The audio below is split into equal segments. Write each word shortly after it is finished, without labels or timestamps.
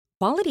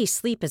Quality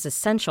sleep is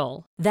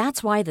essential.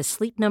 That's why the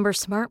Sleep Number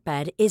Smart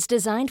Bed is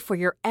designed for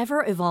your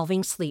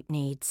ever-evolving sleep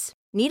needs.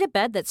 Need a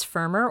bed that's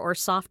firmer or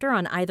softer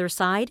on either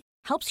side?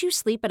 Helps you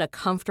sleep at a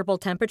comfortable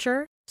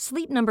temperature?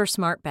 Sleep Number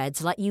Smart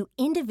Beds let you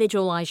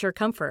individualize your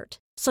comfort,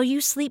 so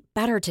you sleep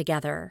better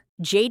together.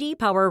 J.D.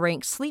 Power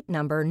ranks Sleep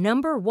Number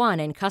number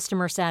one in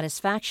customer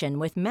satisfaction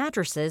with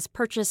mattresses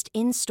purchased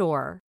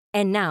in-store.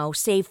 And now,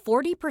 save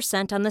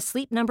 40% on the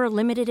Sleep Number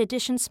Limited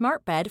Edition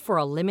Smart Bed for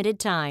a limited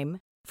time.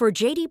 For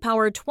J.D.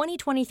 Power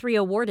 2023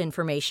 award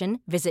information,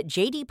 visit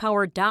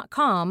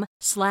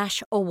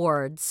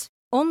jdpower.com/awards.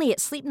 Only at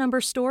Sleep Number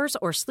stores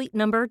or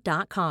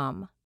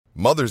sleepnumber.com.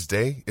 Mother's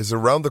Day is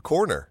around the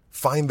corner.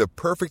 Find the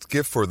perfect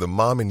gift for the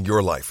mom in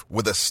your life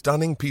with a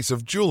stunning piece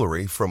of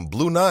jewelry from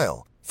Blue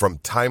Nile. From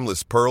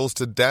timeless pearls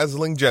to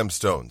dazzling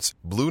gemstones,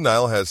 Blue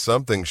Nile has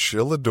something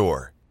she'll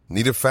adore.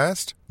 Need it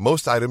fast?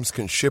 Most items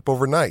can ship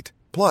overnight.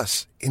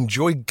 Plus,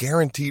 enjoy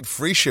guaranteed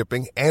free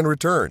shipping and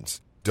returns.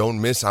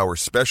 Don't miss our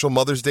special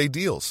Mother's Day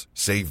deals.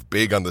 Save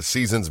big on the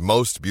season's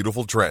most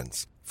beautiful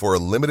trends. For a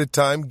limited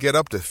time, get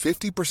up to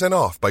 50%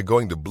 off by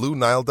going to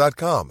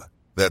BlueNile.com.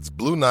 That's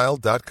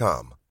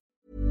BlueNile.com.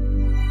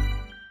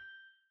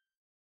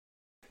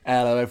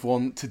 Hello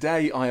everyone,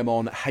 today I am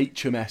on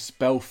HMS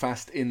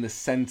Belfast in the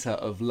centre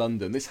of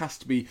London. This has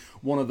to be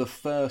one of the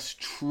first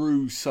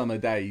true summer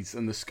days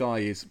and the sky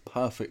is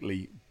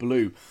perfectly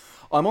blue.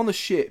 I'm on the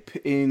ship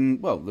in,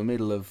 well, the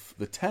middle of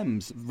the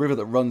Thames, river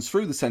that runs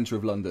through the centre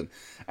of London.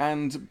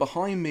 And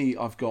behind me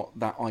I've got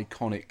that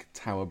iconic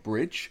Tower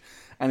Bridge.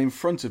 And in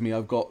front of me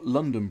I've got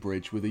London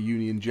Bridge with a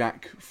Union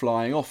Jack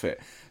flying off it.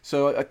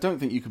 So I don't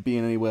think you could be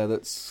in anywhere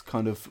that's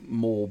kind of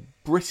more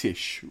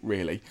British,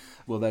 really.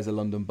 Well, there's a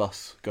London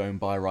bus going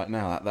by right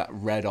now, that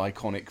red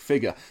iconic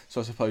figure.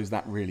 So I suppose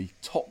that really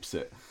tops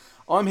it.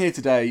 I'm here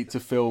today to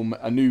film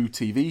a new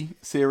TV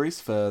series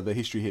for the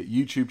History Hit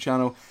YouTube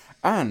channel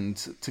and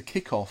to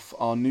kick off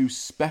our new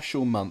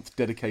special month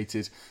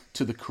dedicated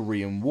to the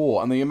Korean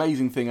War. And the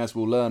amazing thing, as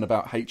we'll learn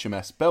about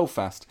HMS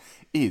Belfast,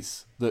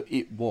 is that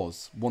it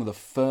was one of the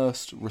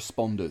first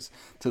responders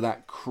to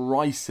that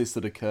crisis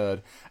that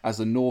occurred as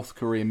the North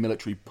Korean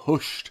military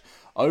pushed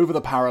over the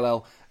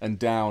parallel and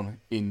down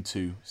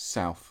into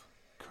South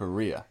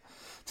Korea.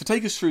 To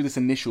take us through this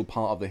initial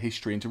part of the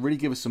history and to really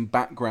give us some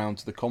background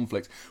to the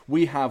conflict,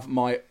 we have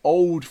my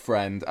old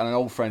friend and an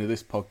old friend of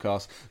this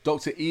podcast,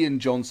 Dr. Ian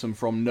Johnson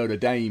from Notre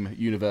Dame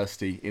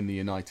University in the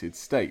United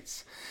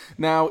States.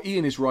 Now,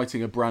 Ian is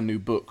writing a brand new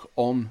book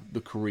on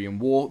the Korean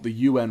War, the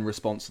UN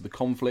response to the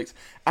conflict,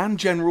 and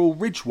General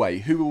Ridgway,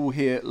 who we will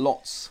hear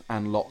lots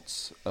and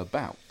lots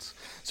about.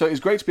 So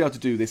it's great to be able to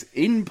do this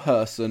in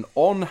person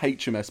on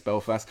HMS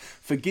Belfast.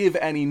 Forgive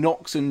any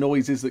knocks and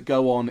noises that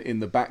go on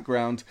in the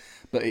background,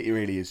 but it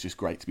really is just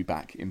great to be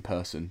back in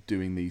person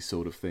doing these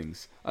sort of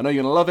things. I know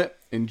you're going to love it.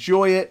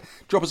 Enjoy it.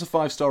 Drop us a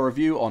 5-star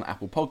review on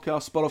Apple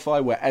Podcasts,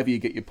 Spotify, wherever you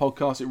get your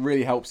podcasts. It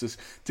really helps us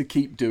to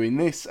keep doing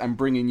this and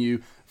bringing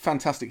you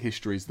fantastic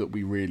histories that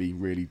we really,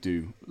 really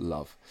do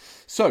love.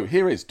 So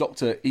here is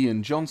Dr.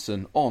 Ian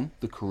Johnson on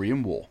the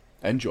Korean War.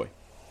 Enjoy.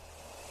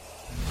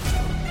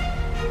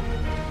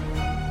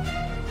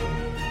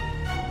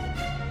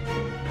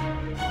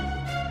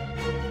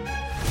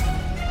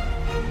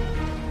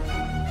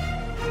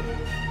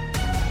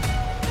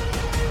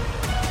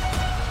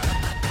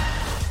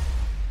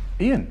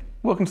 Ian,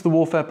 welcome to the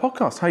Warfare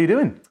Podcast. How are you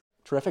doing?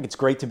 Terrific. It's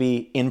great to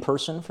be in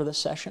person for this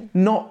session.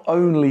 Not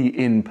only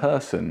in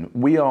person,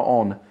 we are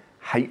on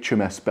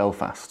HMS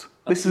Belfast.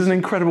 This is an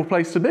incredible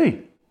place to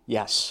be.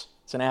 Yes,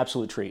 it's an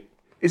absolute treat.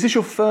 Is this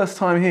your first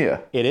time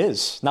here? It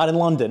is. Not in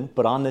London,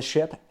 but on this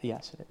ship,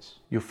 yes, it is.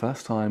 Your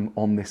first time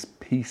on this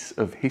piece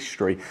of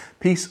history,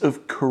 piece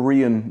of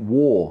Korean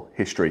War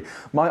history.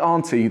 My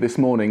auntie this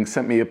morning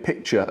sent me a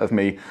picture of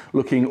me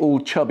looking all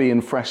chubby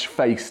and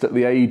fresh-faced at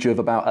the age of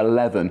about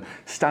 11,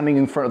 standing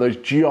in front of those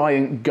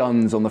giant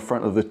guns on the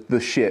front of the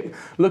ship,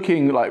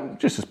 looking like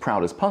just as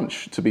proud as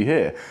punch to be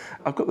here.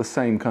 I've got the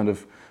same kind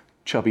of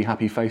chubby,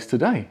 happy face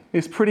today.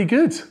 It's pretty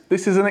good.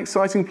 This is an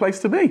exciting place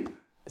to be.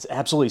 It's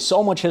absolutely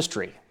so much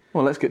history.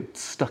 Well, let's get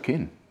stuck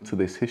in to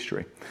this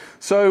history.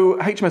 So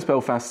HMS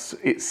Belfast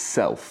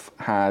itself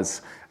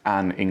has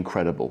an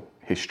incredible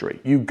history.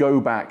 You go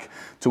back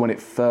to when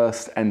it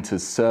first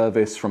enters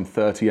service from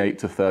 38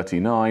 to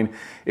 39.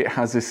 It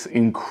has this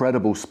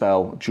incredible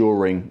spell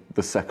during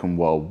the Second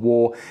World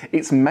War.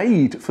 It's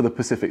made for the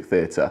Pacific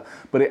Theatre,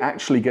 but it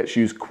actually gets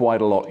used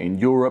quite a lot in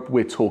Europe.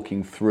 We're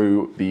talking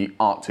through the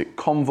Arctic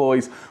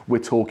convoys.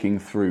 We're talking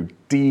through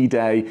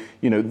D-Day.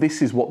 You know,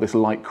 this is what this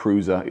light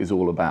cruiser is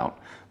all about.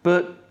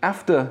 But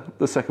after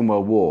the Second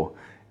World War,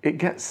 it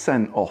gets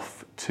sent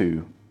off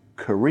to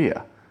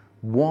Korea.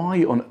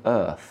 Why on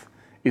earth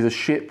is a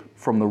ship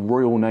from the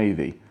Royal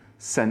Navy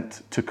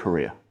sent to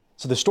Korea?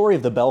 So the story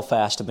of the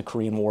Belfast and the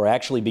Korean War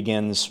actually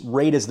begins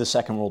right as the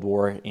Second World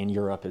War in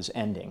Europe is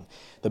ending.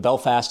 The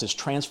Belfast is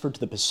transferred to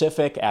the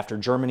Pacific after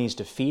Germany's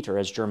defeat, or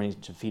as Germany's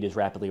defeat is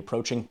rapidly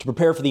approaching, to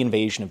prepare for the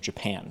invasion of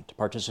Japan, to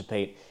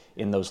participate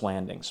in those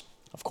landings.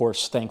 Of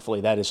course, thankfully,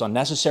 that is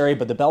unnecessary,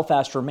 but the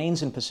Belfast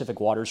remains in Pacific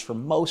waters for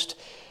most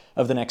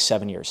of the next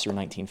 7 years through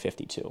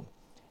 1952.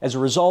 As a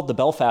result, the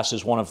Belfast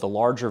is one of the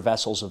larger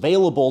vessels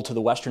available to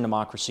the Western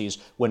democracies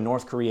when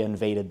North Korea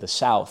invaded the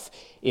South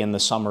in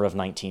the summer of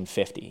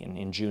 1950,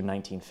 in June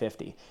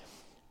 1950.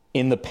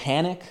 In the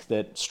panic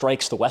that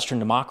strikes the Western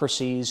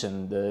democracies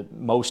and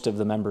most of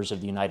the members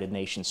of the United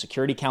Nations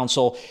Security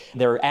Council,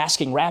 they're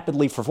asking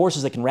rapidly for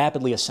forces that can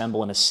rapidly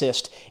assemble and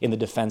assist in the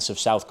defense of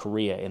South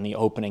Korea in the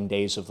opening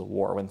days of the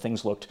war, when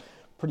things looked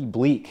pretty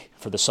bleak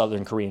for the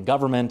Southern Korean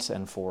government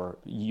and for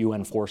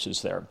UN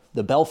forces there.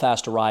 The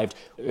Belfast arrived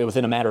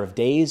within a matter of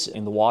days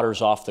in the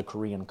waters off the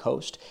Korean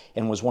coast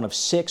and was one of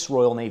 6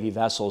 Royal Navy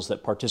vessels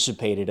that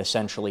participated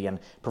essentially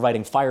in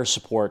providing fire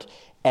support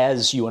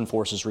as UN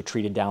forces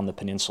retreated down the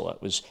peninsula.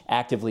 It was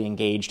actively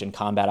engaged in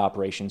combat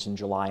operations in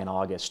July and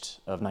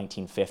August of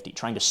 1950,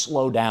 trying to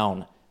slow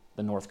down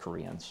the North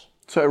Koreans.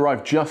 So it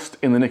arrived just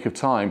in the nick of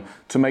time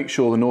to make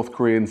sure the North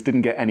Koreans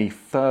didn't get any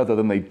further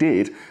than they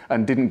did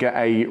and didn't get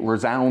a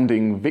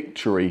resounding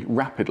victory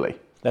rapidly.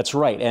 That's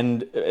right.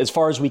 And as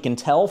far as we can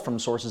tell from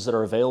sources that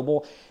are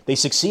available, they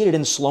succeeded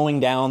in slowing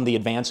down the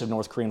advance of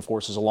North Korean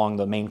forces along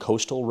the main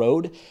coastal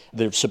road.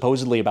 There's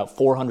supposedly about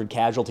 400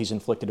 casualties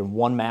inflicted in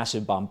one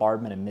massive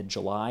bombardment in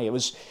mid-July. It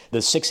was the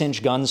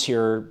 6-inch guns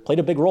here played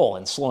a big role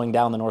in slowing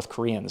down the North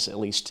Koreans, at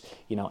least,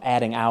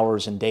 adding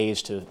hours and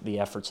days to the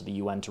efforts of the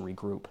UN to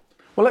regroup.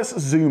 Well, let's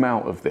zoom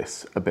out of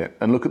this a bit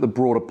and look at the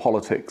broader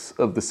politics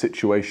of the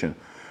situation.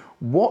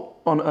 What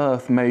on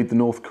earth made the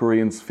North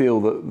Koreans feel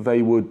that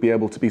they would be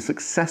able to be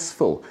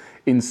successful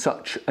in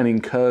such an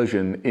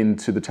incursion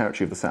into the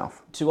territory of the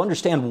South? To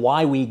understand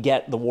why we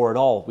get the war at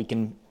all, we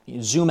can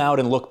zoom out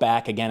and look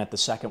back again at the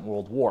Second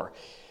World War.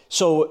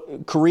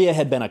 So Korea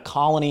had been a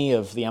colony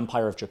of the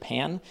Empire of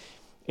Japan.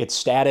 Its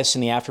status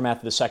in the aftermath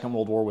of the Second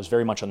World War was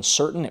very much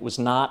uncertain. It was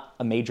not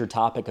a major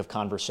topic of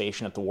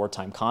conversation at the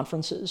wartime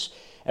conferences.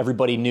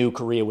 Everybody knew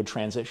Korea would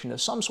transition to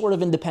some sort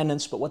of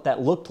independence, but what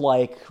that looked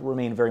like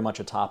remained very much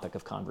a topic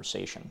of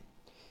conversation.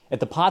 At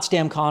the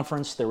Potsdam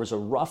Conference, there was a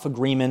rough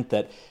agreement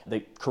that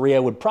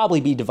Korea would probably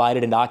be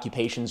divided into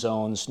occupation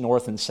zones,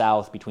 north and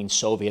south, between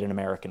Soviet and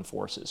American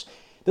forces.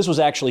 This was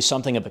actually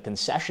something of a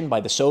concession by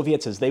the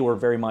Soviets, as they were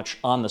very much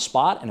on the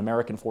spot and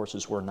American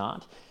forces were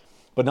not.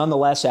 But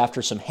nonetheless,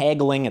 after some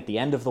haggling at the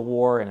end of the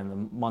war and in the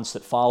months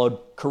that followed,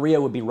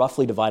 Korea would be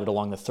roughly divided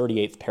along the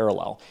 38th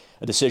parallel,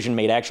 a decision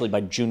made actually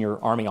by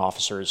junior Army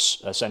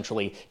officers,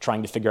 essentially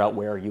trying to figure out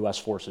where U.S.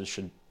 forces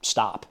should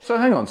stop. So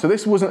hang on, so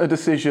this wasn't a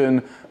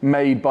decision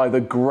made by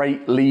the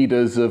great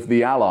leaders of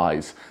the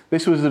Allies.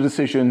 This was a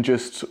decision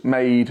just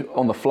made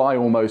on the fly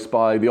almost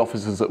by the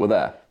officers that were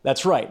there.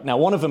 That's right. Now,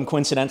 one of them,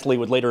 coincidentally,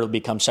 would later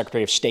become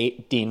Secretary of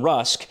State Dean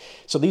Rusk.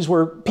 So these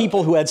were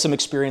people who had some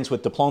experience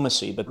with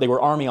diplomacy, but they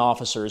were Army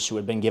officers who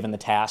had been given the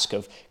task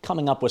of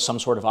coming up with some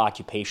sort of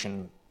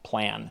occupation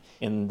plan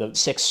in the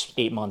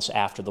 6-8 months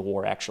after the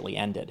war actually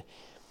ended.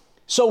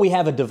 So we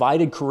have a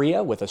divided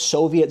Korea with a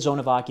Soviet zone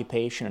of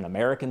occupation, an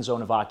American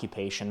zone of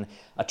occupation,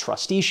 a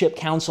trusteeship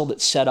council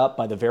that's set up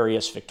by the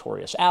various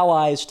victorious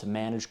allies to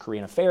manage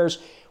Korean affairs,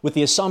 with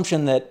the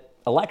assumption that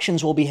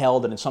elections will be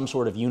held and some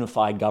sort of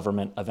unified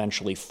government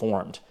eventually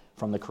formed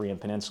from the Korean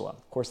Peninsula.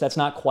 Of course, that's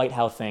not quite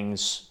how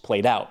things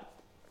played out.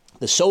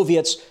 The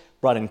Soviets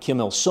brought in Kim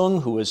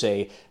Il-sung, who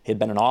had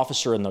been an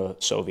officer in the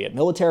Soviet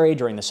military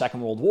during the Second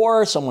World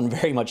War, someone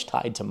very much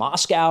tied to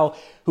Moscow,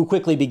 who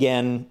quickly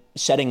began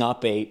setting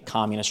up a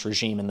communist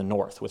regime in the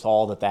north with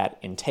all that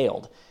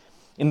entailed.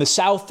 In the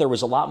south, there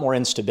was a lot more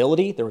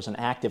instability. There was an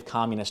active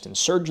communist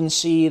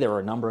insurgency. There were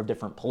a number of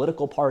different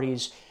political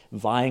parties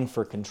vying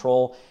for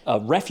control. A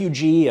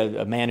refugee,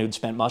 a man who'd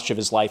spent much of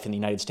his life in the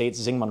United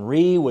States, Syngman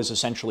Rhee, was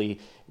essentially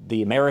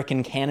the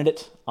American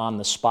candidate on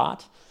the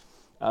spot.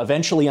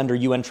 Eventually, under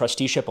UN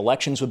trusteeship,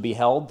 elections would be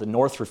held. The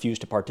North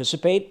refused to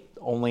participate.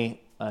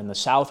 Only in the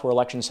South were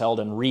elections held,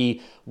 and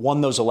Rhee won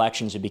those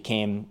elections and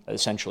became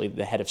essentially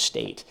the head of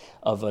state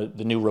of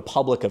the new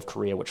Republic of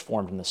Korea, which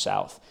formed in the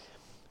South.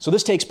 So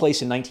this takes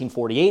place in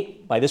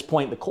 1948. By this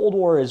point, the Cold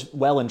War is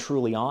well and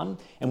truly on,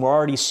 and we're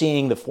already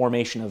seeing the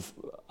formation of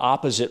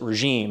opposite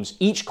regimes,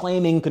 each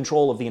claiming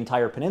control of the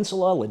entire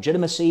peninsula,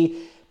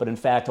 legitimacy, but in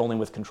fact only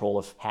with control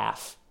of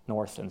half,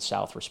 North and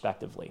South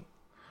respectively.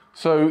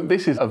 So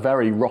this is a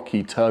very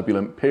rocky,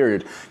 turbulent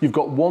period. You've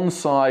got one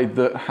side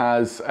that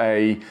has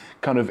a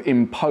kind of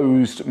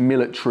imposed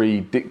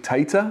military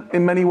dictator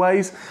in many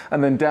ways,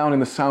 and then down in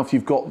the south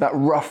you've got that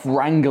rough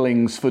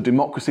wranglings for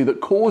democracy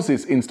that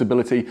causes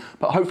instability,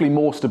 but hopefully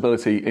more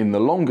stability in the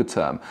longer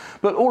term.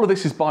 But all of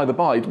this is by the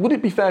by. Would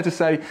it be fair to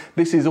say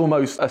this is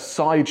almost a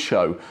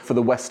sideshow for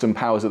the Western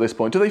powers at this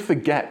point? Do they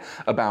forget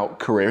about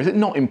Korea? Is it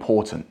not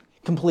important?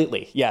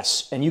 Completely,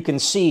 yes. And you can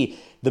see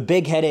the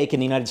big headache in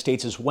the United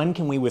States is when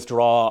can we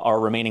withdraw our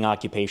remaining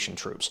occupation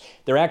troops?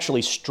 They're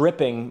actually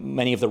stripping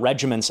many of the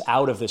regiments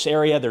out of this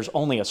area. There's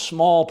only a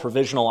small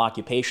provisional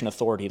occupation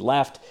authority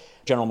left.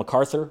 General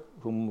MacArthur,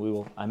 whom we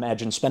will, I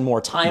imagine, spend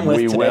more time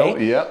with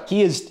today. Yep.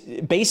 He is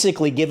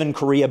basically given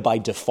Korea by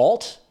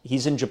default.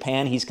 He's in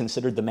Japan. He's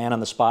considered the man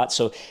on the spot.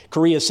 So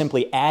Korea is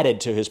simply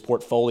added to his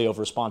portfolio of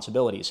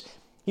responsibilities.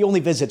 He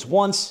only visits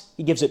once,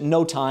 he gives it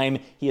no time,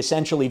 he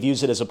essentially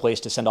views it as a place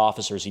to send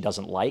officers he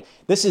doesn't like.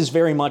 This is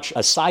very much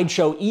a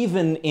sideshow,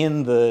 even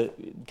in the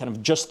kind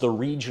of just the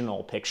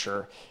regional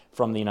picture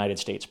from the United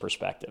States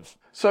perspective.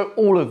 So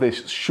all of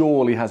this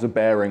surely has a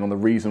bearing on the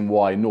reason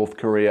why North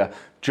Korea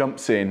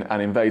jumps in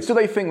and invades. Do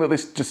they think that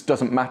this just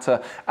doesn't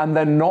matter and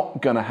they're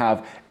not going to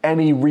have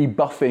any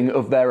rebuffing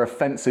of their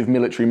offensive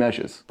military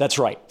measures? That's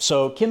right.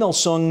 So Kim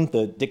Il-sung,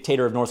 the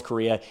dictator of North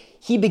Korea,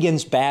 he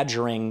begins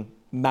badgering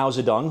Mao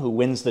Zedong, who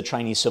wins the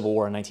Chinese Civil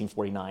War in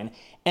 1949,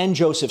 and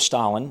Joseph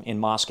Stalin in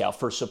Moscow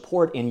for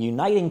support in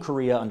uniting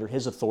Korea under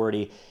his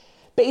authority.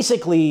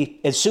 Basically,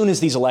 as soon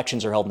as these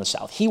elections are held in the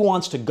South, he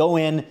wants to go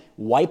in,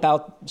 wipe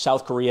out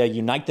South Korea,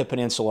 unite the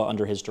peninsula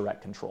under his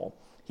direct control.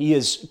 He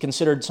is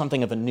considered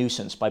something of a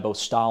nuisance by both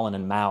Stalin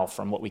and Mao,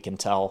 from what we can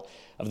tell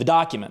of the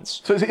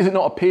documents. So is it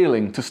not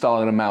appealing to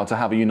Stalin and Mao to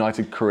have a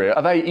united Korea?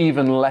 Are they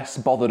even less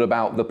bothered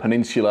about the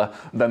peninsula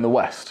than the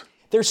West?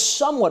 They're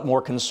somewhat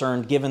more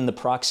concerned given the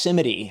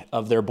proximity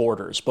of their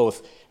borders.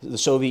 Both the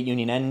Soviet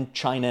Union and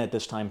China at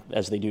this time,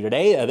 as they do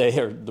today,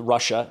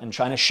 Russia and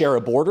China share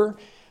a border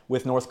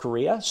with North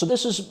Korea. So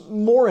this is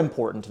more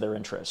important to their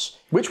interests.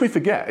 Which we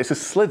forget. It's a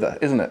slither,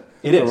 isn't it?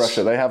 It is. For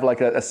Russia. They have like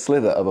a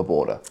slither of a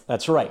border.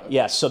 That's right.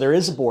 Yes. So there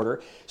is a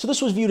border. So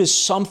this was viewed as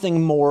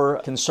something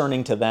more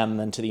concerning to them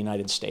than to the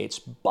United States.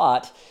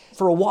 But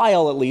for a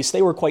while, at least,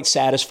 they were quite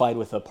satisfied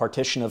with a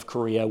partition of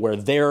Korea where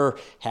their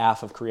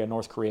half of Korea,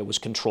 North Korea, was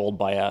controlled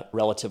by a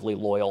relatively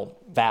loyal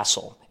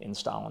vassal in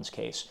Stalin's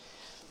case.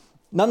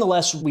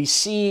 Nonetheless, we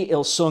see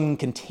Il-sung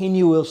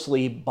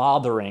continuously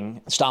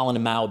bothering Stalin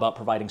and Mao about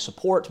providing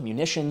support,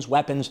 munitions,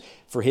 weapons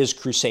for his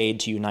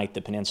crusade to unite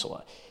the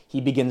peninsula.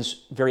 He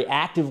begins very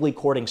actively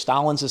courting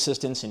Stalin's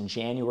assistance in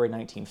January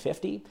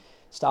 1950.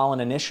 Stalin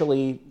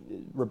initially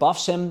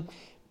rebuffs him,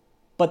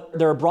 but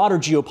there are broader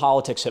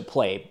geopolitics at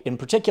play, in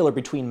particular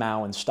between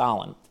Mao and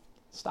Stalin.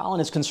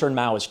 Stalin is concerned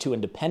Mao is too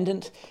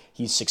independent.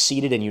 He's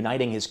succeeded in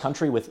uniting his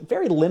country with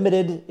very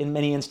limited, in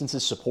many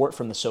instances, support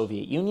from the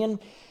Soviet Union.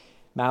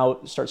 Mao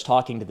starts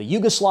talking to the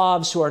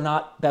Yugoslavs, who are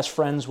not best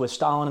friends with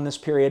Stalin in this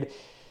period.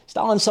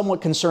 Stalin's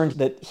somewhat concerned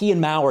that he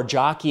and Mao are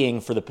jockeying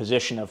for the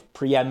position of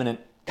preeminent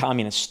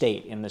communist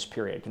state in this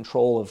period,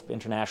 control of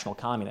international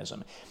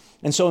communism.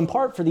 And so in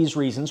part for these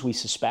reasons, we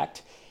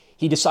suspect,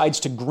 he decides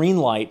to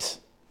greenlight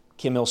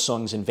Kim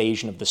Il-sung's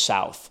invasion of the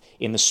South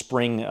in the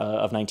spring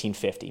of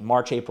 1950.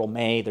 March, April,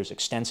 May, there's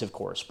extensive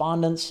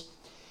correspondence.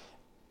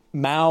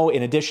 Mao,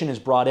 in addition, is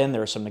brought in.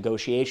 There are some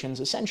negotiations.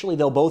 Essentially,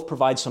 they'll both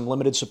provide some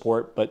limited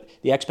support, but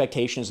the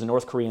expectation is the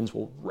North Koreans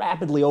will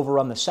rapidly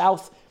overrun the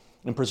South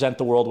and present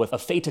the world with a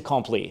fait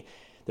accompli.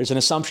 There's an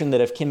assumption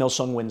that if Kim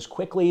Il-sung wins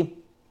quickly,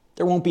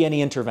 there won't be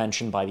any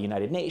intervention by the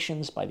United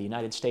Nations, by the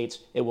United States.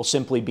 It will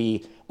simply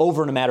be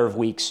over in a matter of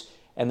weeks,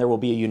 and there will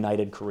be a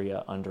united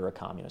Korea under a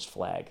communist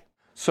flag.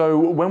 So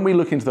when we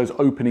look into those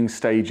opening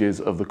stages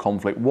of the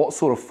conflict, what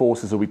sort of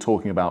forces are we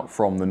talking about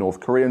from the North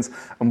Koreans,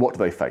 and what do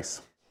they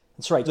face?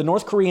 That's right. The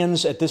North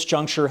Koreans at this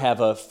juncture have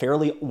a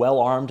fairly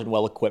well-armed and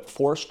well-equipped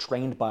force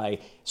trained by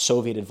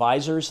Soviet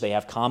advisors. They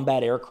have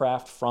combat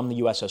aircraft from the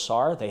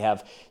USSR. They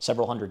have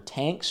several hundred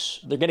tanks.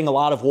 They're getting a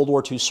lot of World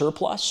War II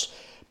surplus.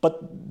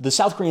 But the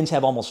South Koreans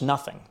have almost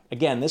nothing.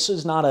 Again, this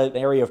is not an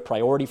area of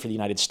priority for the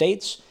United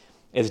States.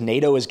 As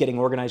NATO is getting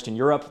organized in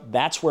Europe,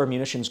 that's where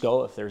munitions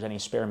go if there's any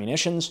spare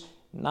munitions,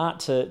 not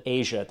to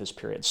Asia at this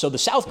period. So the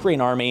South Korean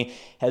army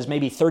has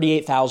maybe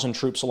 38,000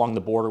 troops along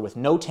the border with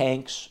no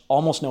tanks,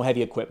 almost no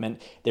heavy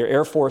equipment. Their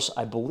air force,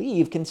 I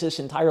believe, consists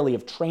entirely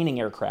of training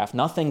aircraft,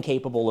 nothing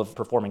capable of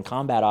performing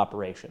combat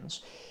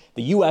operations.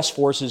 The U.S.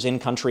 forces in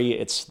country,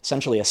 it's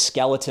essentially a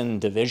skeleton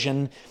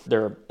division.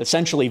 There are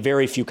essentially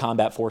very few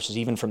combat forces,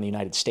 even from the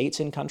United States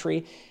in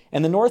country.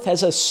 And the North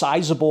has a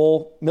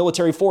sizable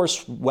military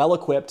force,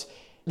 well-equipped.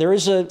 There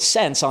is a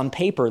sense on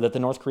paper that the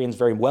North Koreans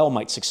very well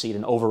might succeed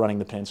in overrunning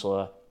the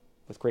peninsula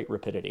with great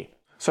rapidity.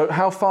 So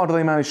how far do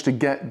they manage to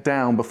get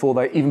down before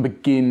they even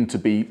begin to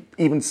be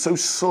even so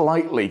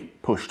slightly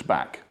pushed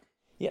back?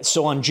 Yeah,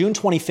 so on June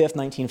 25th,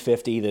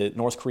 1950, the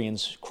North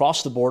Koreans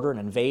cross the border and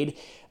invade.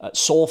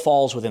 Seoul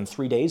falls within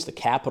 3 days, the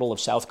capital of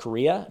South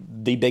Korea,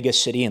 the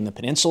biggest city in the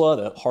peninsula,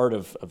 the heart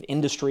of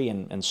industry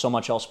and so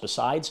much else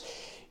besides.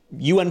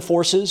 UN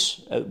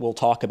forces, we'll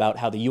talk about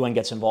how the UN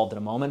gets involved in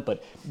a moment,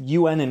 but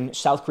UN and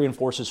South Korean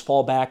forces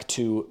fall back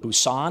to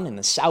Busan in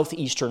the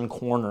southeastern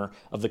corner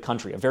of the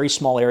country, a very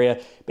small area.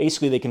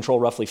 Basically, they control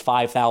roughly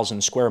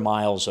 5,000 square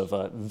miles of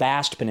a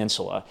vast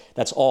peninsula.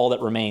 That's all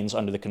that remains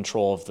under the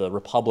control of the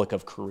Republic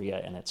of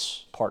Korea and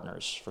its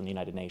partners from the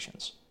United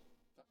Nations.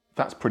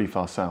 That's pretty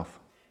far south.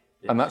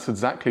 And that's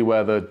exactly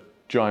where the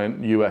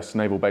giant US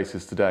naval base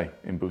is today,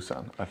 in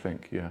Busan, I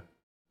think, yeah.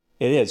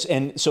 It is.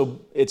 And so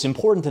it's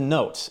important to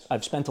note,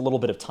 I've spent a little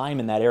bit of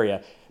time in that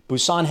area.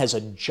 Busan has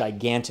a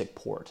gigantic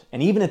port.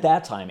 And even at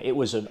that time, it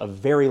was a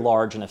very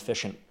large and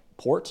efficient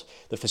port.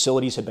 The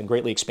facilities had been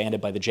greatly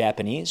expanded by the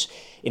Japanese.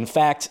 In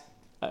fact,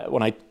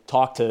 when I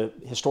talk to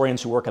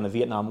historians who work on the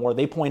Vietnam War,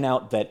 they point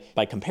out that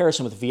by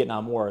comparison with the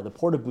Vietnam War, the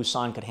port of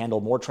Busan could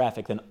handle more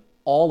traffic than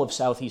all of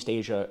Southeast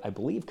Asia, I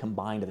believe,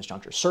 combined at this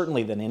juncture,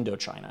 certainly than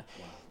Indochina.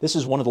 This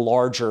is one of the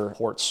larger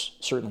ports,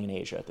 certainly in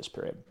Asia at this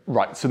period.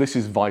 Right, so this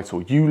is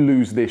vital. You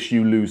lose this,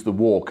 you lose the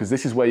war, because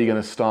this is where you're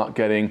going to start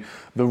getting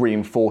the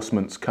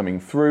reinforcements coming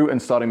through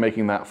and starting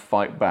making that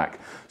fight back.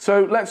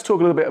 So let's talk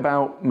a little bit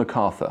about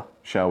MacArthur,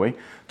 shall we?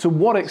 To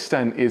what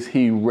extent is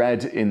he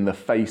red in the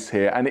face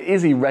here? And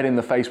is he red in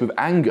the face with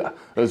anger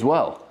as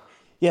well?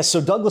 Yes,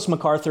 so Douglas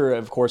MacArthur,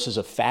 of course, is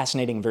a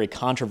fascinating, very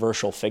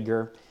controversial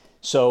figure.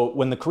 So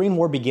when the Korean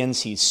War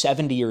begins, he's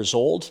 70 years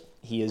old.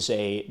 He is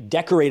a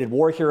decorated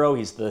war hero.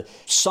 He's the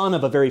son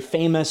of a very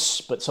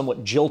famous but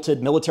somewhat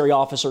jilted military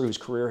officer whose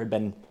career had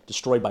been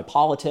destroyed by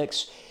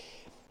politics.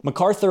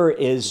 MacArthur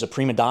is a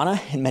prima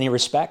donna in many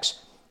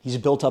respects. He's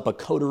built up a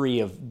coterie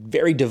of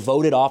very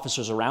devoted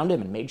officers around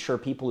him and made sure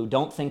people who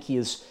don't think he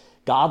is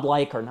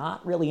godlike are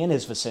not really in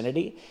his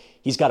vicinity.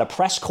 He's got a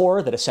press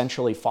corps that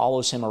essentially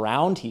follows him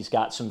around. He's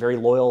got some very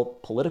loyal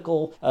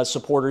political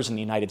supporters in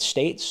the United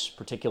States,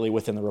 particularly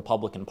within the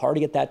Republican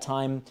Party at that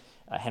time.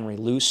 Henry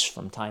Luce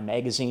from Time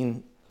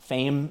magazine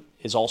fame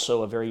is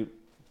also a very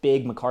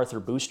big MacArthur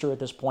booster at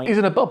this point. He's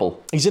in a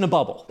bubble. He's in a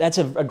bubble. That's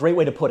a great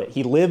way to put it.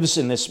 He lives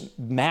in this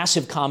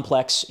massive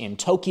complex in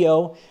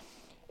Tokyo,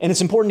 and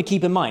it's important to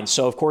keep in mind.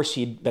 So, of course,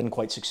 he'd been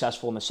quite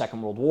successful in the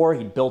Second World War.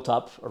 He'd built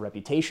up a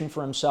reputation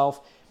for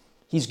himself.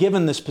 He's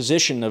given this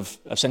position of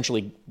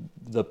essentially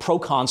the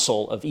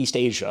proconsul of East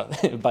Asia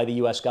by the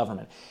US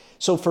government.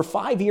 So for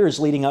 5 years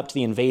leading up to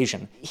the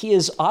invasion, he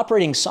is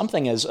operating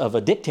something as of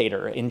a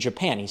dictator in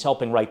Japan. He's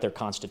helping write their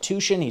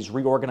constitution. He's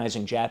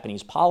reorganizing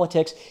Japanese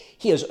politics.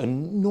 He has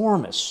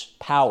enormous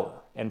power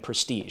and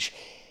prestige.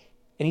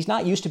 And he's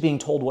not used to being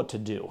told what to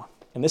do.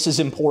 And this is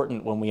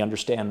important when we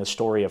understand the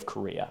story of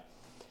Korea.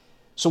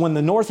 So when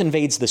the North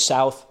invades the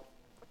South,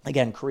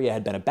 again, Korea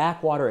had been a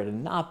backwater. It had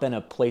not been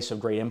a place of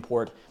great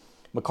import.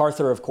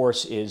 MacArthur, of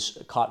course, is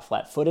caught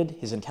flat-footed.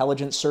 His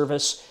intelligence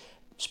service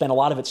spent a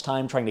lot of its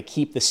time trying to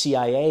keep the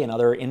CIA and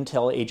other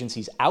intel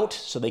agencies out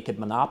so they could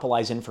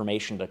monopolize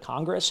information to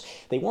Congress.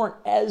 They weren't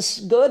as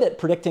good at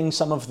predicting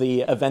some of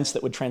the events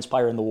that would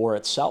transpire in the war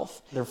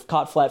itself. They're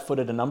caught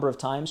flat-footed a number of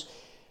times.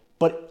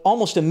 But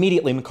almost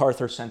immediately,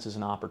 MacArthur senses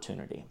an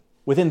opportunity.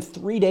 Within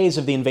 3 days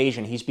of the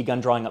invasion, he's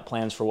begun drawing up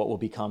plans for what will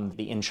become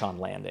the Incheon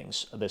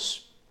landings,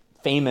 this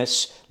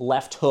famous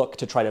left hook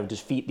to try to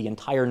defeat the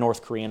entire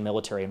North Korean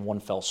military in one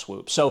fell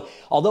swoop. So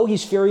although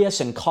he's furious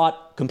and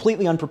caught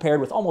completely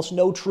unprepared with almost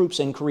no troops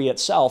in Korea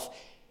itself,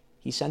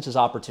 he senses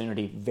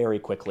opportunity very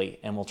quickly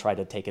and will try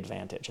to take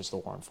advantage as the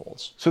war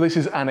unfolds. So this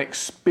is an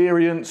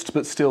experienced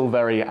but still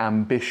very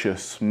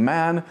ambitious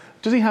man.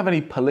 Does he have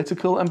any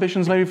political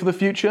ambitions maybe for the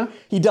future?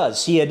 He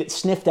does. He had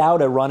sniffed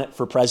out a run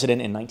for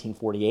president in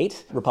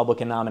 1948,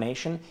 Republican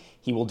nomination.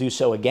 He will do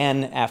so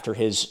again after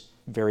his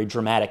very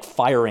dramatic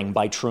firing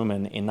by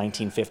Truman in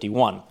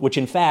 1951, which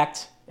in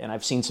fact, and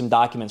I've seen some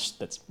documents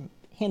that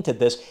hint at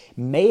this,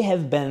 may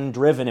have been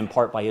driven in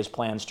part by his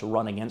plans to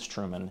run against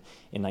Truman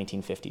in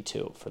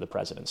 1952 for the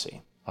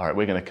presidency. All right,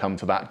 we're going to come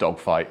to that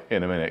dogfight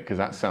in a minute because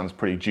that sounds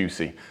pretty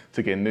juicy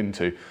to get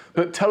into.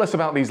 But tell us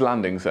about these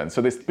landings then.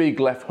 So this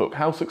big left hook,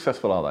 how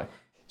successful are they?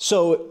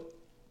 So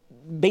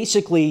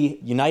basically,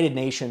 United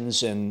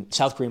Nations and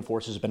South Korean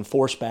forces have been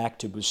forced back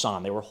to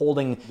Busan. They were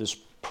holding this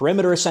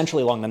perimeter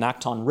essentially along the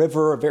Nakton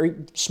River, a very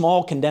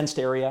small condensed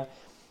area.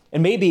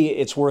 And maybe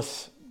it's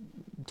worth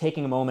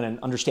taking a moment and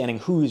understanding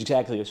who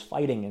exactly is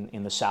fighting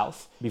in the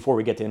south before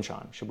we get to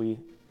Incheon. Should we?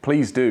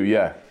 Please do,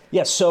 yeah.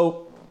 Yes,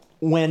 so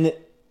when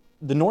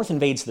the North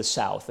invades the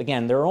South,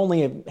 again, there are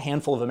only a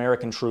handful of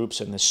American troops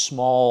in this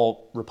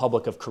small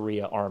Republic of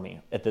Korea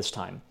army at this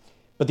time.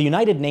 But the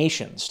United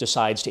Nations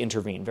decides to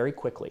intervene very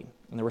quickly,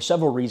 and there were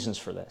several reasons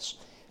for this.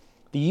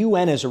 The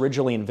UN, as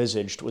originally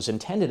envisaged, was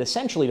intended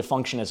essentially to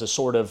function as a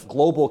sort of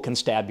global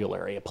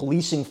constabulary, a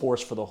policing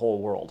force for the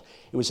whole world.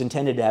 It was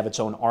intended to have its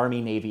own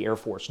Army, Navy, Air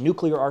Force,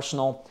 nuclear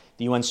arsenal.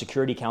 The UN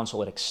Security Council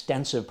had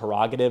extensive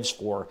prerogatives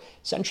for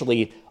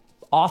essentially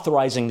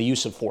authorizing the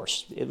use of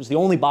force. It was the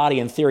only body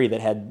in theory that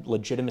had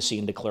legitimacy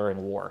in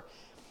declaring war.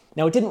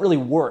 Now, it didn't really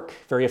work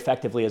very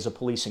effectively as a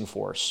policing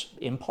force,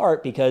 in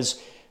part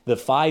because the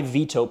 5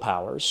 veto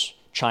powers,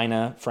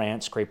 China,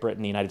 France, Great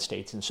Britain, the United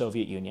States, and the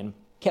Soviet Union,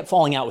 kept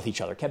falling out with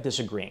each other, kept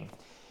disagreeing.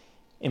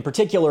 In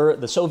particular,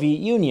 the Soviet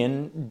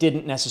Union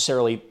didn't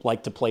necessarily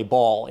like to play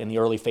ball in the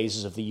early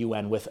phases of the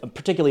UN with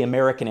particularly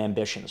American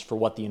ambitions for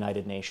what the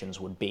United Nations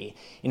would be.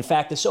 In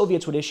fact, the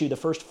Soviets would issue the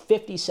first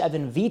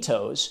 57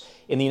 vetoes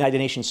in the United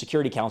Nations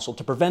Security Council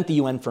to prevent the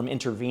UN from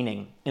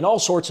intervening in all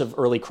sorts of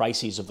early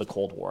crises of the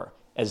Cold War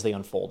as they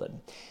unfolded.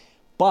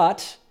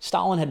 But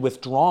Stalin had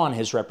withdrawn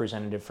his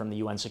representative from the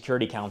UN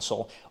Security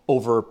Council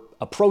over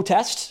a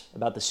protest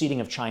about the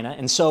ceding of China.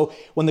 And so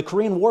when the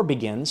Korean War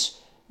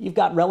begins, you've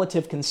got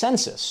relative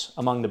consensus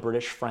among the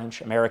British,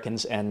 French,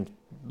 Americans, and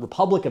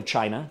Republic of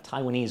China,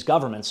 Taiwanese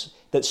governments,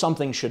 that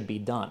something should be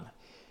done.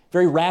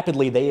 Very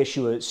rapidly, they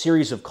issue a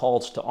series of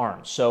calls to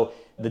arms. So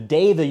the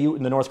day the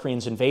North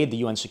Koreans invade, the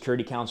UN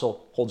Security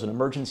Council holds an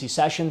emergency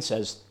session,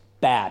 says,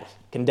 bad,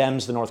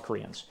 condemns the North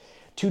Koreans.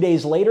 2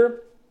 days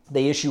later,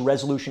 they issue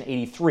Resolution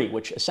 83,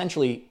 which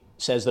essentially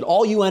says that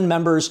all UN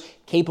members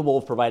capable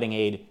of providing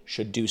aid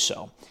should do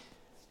so.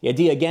 The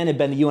idea, again, had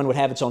been the UN would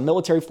have its own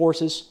military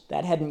forces.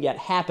 That hadn't yet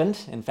happened,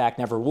 in fact,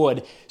 never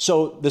would.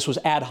 So this was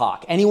ad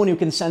hoc. Anyone who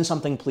can send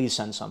something, please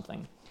send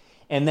something.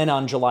 And then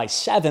on July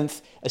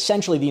 7th,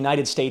 essentially the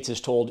United States is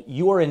told,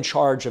 you are in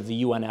charge of the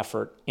UN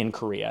effort in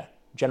Korea.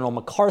 General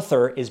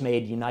MacArthur is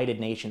made United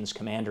Nations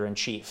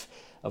Commander-in-Chief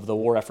of the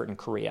war effort in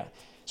Korea.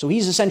 So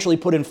he's essentially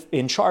put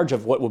in charge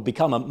of what would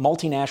become a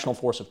multinational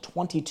force of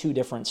 22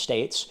 different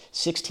states,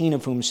 16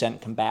 of whom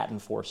sent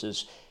combatant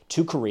forces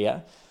to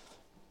Korea,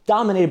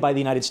 dominated by the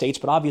United States,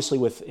 but obviously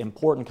with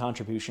important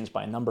contributions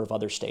by a number of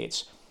other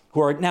states, who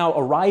are now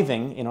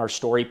arriving in our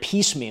story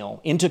piecemeal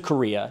into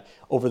Korea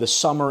over the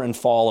summer and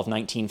fall of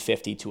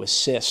 1950 to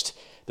assist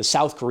the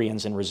South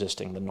Koreans in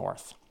resisting the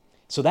North.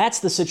 So that's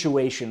the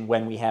situation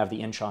when we have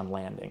the Incheon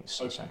landings,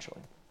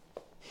 essentially.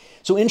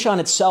 So Incheon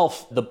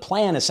itself, the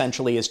plan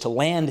essentially is to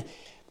land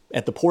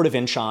at the port of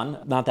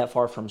Incheon, not that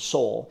far from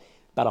Seoul,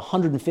 about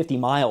 150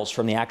 miles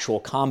from the actual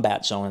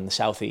combat zone in the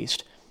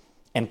southeast,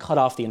 and cut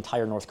off the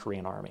entire North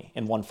Korean army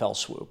in one fell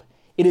swoop.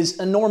 It is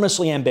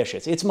enormously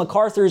ambitious. It's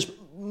MacArthur's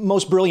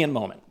most brilliant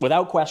moment,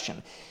 without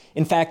question.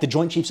 In fact, the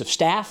Joint Chiefs of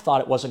Staff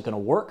thought it wasn't going to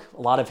work.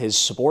 A lot of his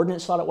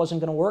subordinates thought it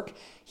wasn't going to work.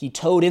 He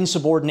toed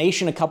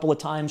insubordination a couple of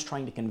times,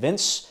 trying to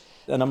convince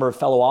a number of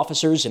fellow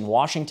officers in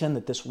Washington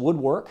that this would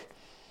work.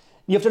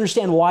 You have to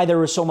understand why there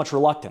was so much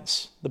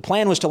reluctance. The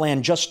plan was to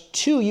land just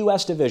 2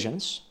 U.S.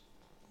 divisions,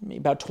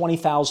 about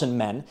 20,000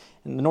 men,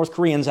 and the North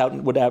Koreans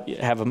would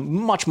have a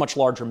much, much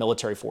larger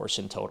military force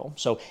in total.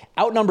 So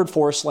outnumbered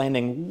force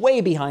landing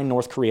way behind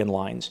North Korean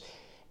lines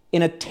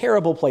in a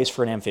terrible place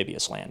for an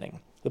amphibious landing.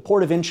 The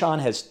port of Incheon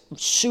has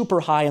super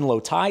high and low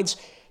tides,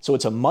 so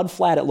it's a mud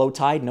flat at low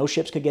tide. No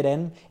ships could get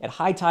in. At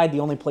high tide,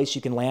 the only place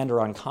you can land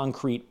are on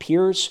concrete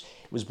piers.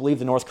 It was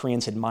believed the North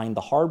Koreans had mined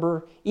the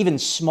harbor. Even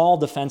small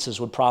defenses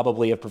would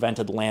probably have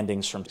prevented the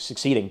landings from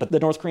succeeding. But the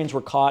North Koreans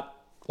were caught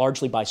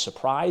largely by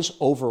surprise,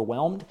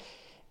 overwhelmed,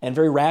 and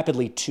very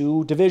rapidly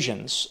 2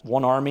 divisions,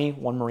 1 Army,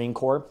 1 Marine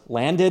Corps,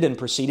 landed and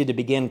proceeded to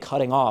begin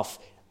cutting off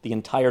the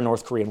entire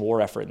North Korean war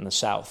effort in the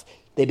south.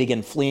 They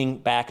began fleeing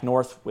back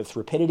north with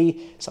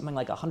rapidity. Something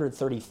like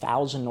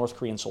 130,000 North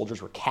Korean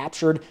soldiers were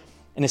captured.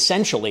 And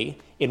essentially,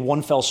 in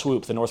one fell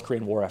swoop, the North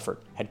Korean war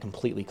effort had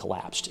completely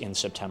collapsed in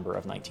September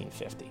of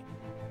 1950.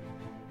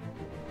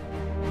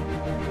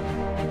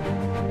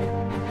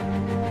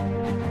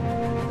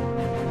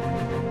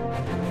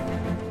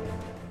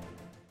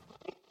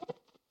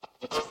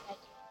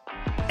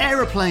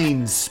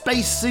 Aeroplanes,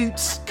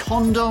 spacesuits,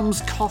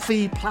 condoms,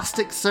 coffee,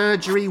 plastic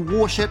surgery,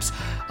 warships.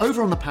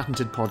 Over on the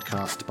Patented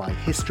podcast by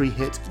History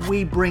Hit,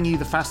 we bring you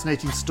the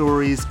fascinating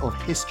stories of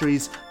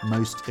history's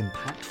most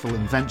impactful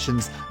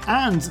inventions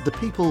and the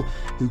people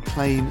who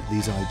claim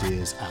these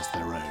ideas as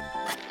their own.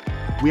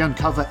 We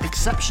uncover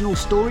exceptional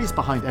stories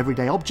behind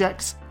everyday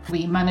objects.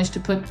 We managed to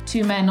put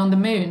 2 men on the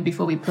moon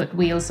before we put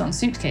wheels on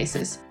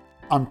suitcases.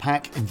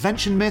 Unpack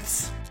invention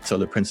myths. So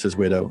the prince's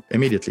widow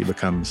immediately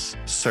becomes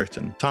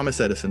certain Thomas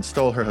Edison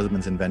stole her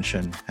husband's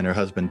invention, and her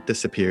husband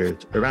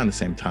disappeared around the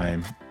same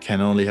time, can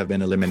only have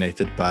been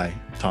eliminated by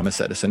Thomas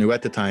Edison, who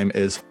at the time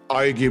is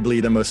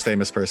arguably the most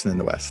famous person in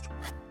the West.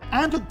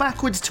 And look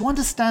backwards to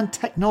understand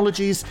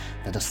technologies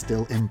that are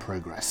still in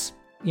progress.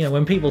 You know,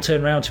 when people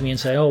turn around to me and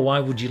say, oh, why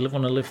would you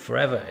want to live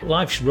forever?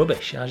 Life's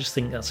rubbish. I just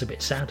think that's a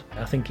bit sad.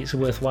 I think it's a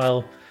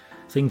worthwhile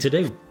thing to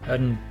do.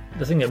 And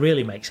the thing that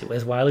really makes it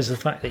worthwhile is the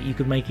fact that you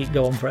could make it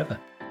go on forever.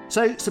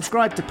 So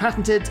subscribe to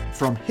Patented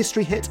from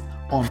History Hit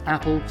on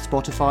Apple,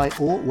 Spotify,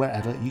 or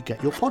wherever you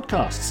get your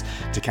podcasts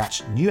to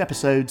catch new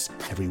episodes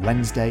every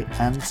Wednesday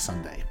and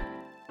Sunday.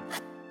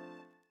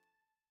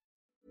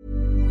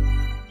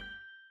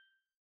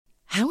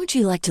 How would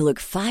you like to look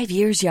 5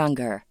 years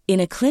younger? In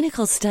a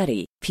clinical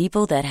study,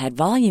 people that had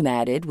volume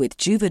added with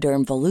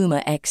Juvederm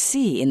Voluma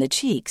XC in the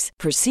cheeks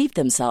perceived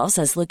themselves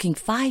as looking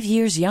 5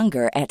 years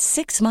younger at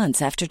 6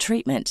 months after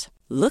treatment.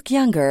 Look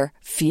younger,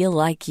 feel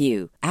like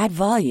you. Add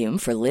volume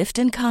for lift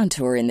and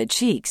contour in the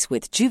cheeks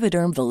with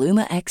Juvederm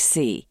Voluma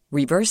XC.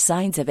 Reverse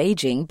signs of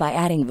aging by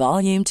adding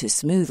volume to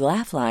smooth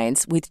laugh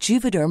lines with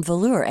Juvederm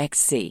Volure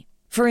XC.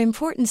 For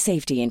important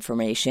safety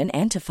information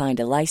and to find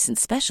a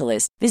licensed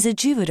specialist, visit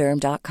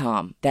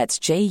Juvederm.com. That's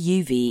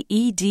JUVEDERM.com.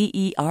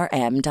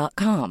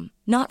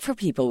 Not for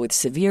people with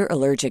severe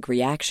allergic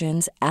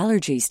reactions,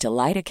 allergies to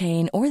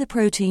lidocaine, or the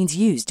proteins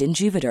used in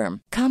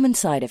Juvederm. Common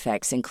side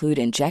effects include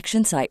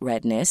injection site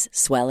redness,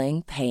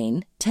 swelling,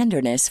 pain,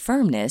 tenderness,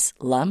 firmness,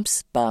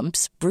 lumps,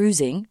 bumps,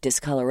 bruising,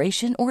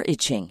 discoloration, or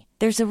itching.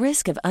 There's a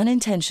risk of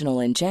unintentional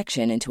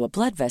injection into a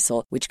blood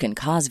vessel, which can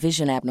cause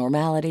vision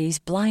abnormalities,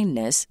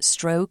 blindness,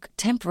 stroke,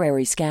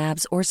 temporary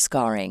scabs, or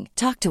scarring.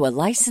 Talk to a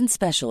licensed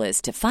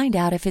specialist to find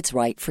out if it's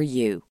right for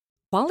you.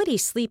 Quality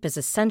sleep is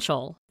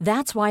essential.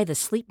 That's why the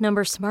Sleep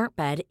Number Smart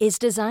Bed is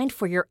designed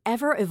for your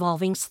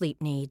ever-evolving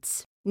sleep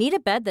needs. Need a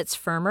bed that's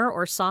firmer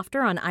or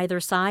softer on either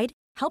side?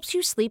 Helps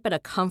you sleep at a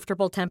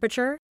comfortable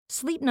temperature?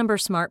 Sleep Number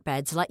Smart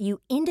Beds let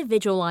you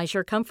individualize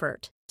your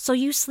comfort so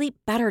you sleep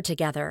better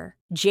together.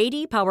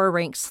 J.D. Power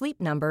ranks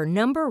Sleep Number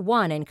number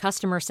 1 in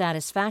customer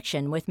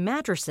satisfaction with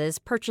mattresses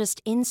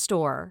purchased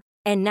in-store.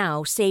 And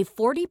now, save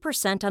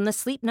 40% on the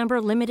Sleep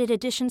Number Limited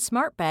Edition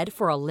Smart Bed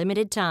for a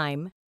limited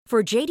time.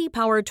 For J.D.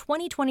 Power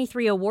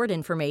 2023 award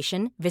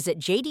information, visit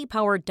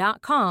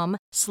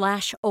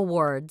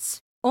jdpower.com/awards.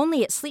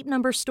 Only at Sleep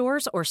Number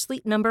stores or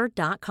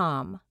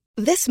sleepnumber.com.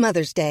 This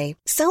Mother's Day,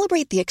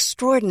 celebrate the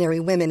extraordinary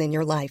women in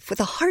your life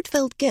with a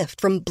heartfelt gift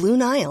from Blue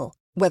Nile.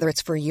 Whether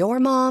it's for your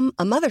mom,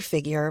 a mother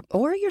figure,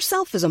 or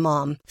yourself as a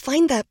mom,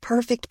 find that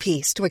perfect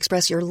piece to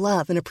express your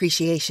love and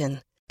appreciation.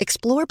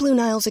 Explore Blue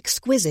Nile's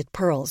exquisite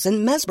pearls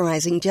and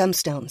mesmerizing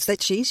gemstones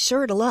that she's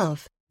sure to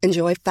love.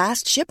 Enjoy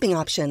fast shipping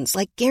options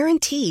like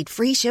guaranteed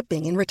free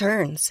shipping and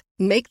returns.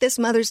 Make this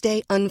Mother's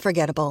Day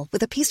unforgettable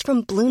with a piece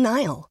from Blue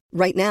Nile.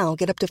 Right now,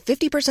 get up to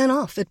 50%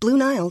 off at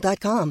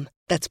BlueNile.com.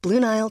 That's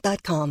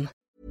BlueNile.com.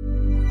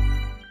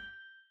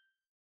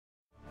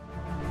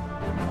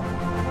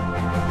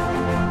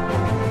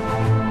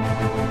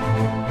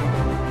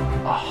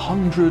 A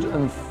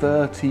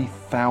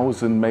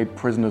 130,000 made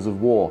prisoners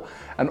of war,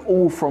 and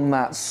all from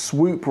that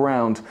swoop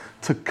round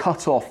to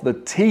cut off the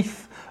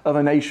teeth of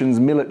a nation's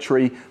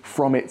military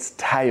from its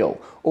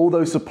tail. All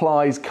those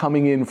supplies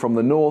coming in from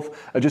the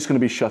north are just going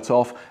to be shut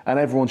off, and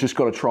everyone's just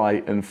got to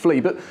try and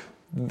flee. But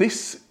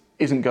this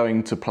isn't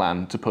going to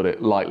plan, to put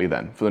it lightly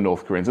then, for the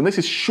North Koreans. And this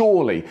is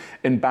surely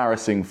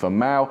embarrassing for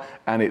Mao,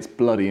 and it's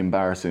bloody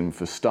embarrassing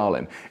for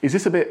Stalin. Is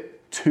this a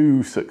bit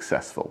too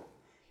successful?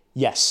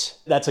 Yes,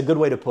 that's a good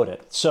way to put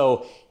it.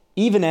 So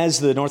even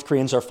as the North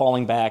Koreans are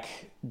falling back,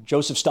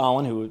 Joseph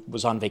Stalin, who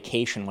was on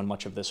vacation when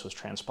much of this was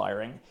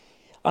transpiring,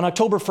 on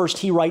October 1st,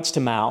 he writes to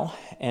Mao,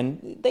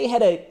 and they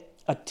had a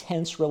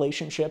tense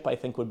relationship, I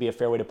think would be a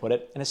fair way to put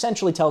it, and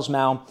essentially tells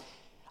Mao,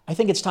 I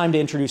think it's time to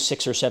introduce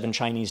 6 or 7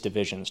 Chinese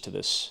divisions to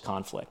this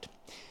conflict.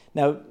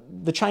 Now,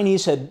 the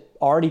Chinese had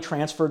already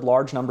transferred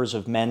large numbers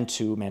of men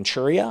to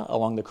Manchuria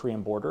along the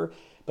Korean border,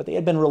 but they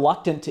had been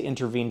reluctant to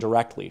intervene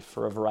directly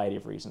for a variety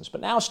of reasons. But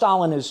now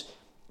Stalin is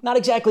not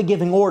exactly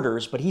giving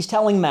orders, but he's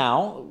telling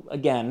Mao,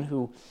 again,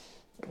 whom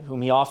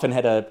he often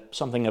had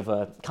something of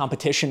a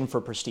competition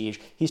for prestige,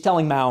 he's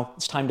telling Mao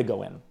it's time to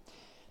go in.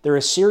 There are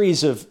a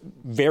series of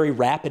very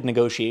rapid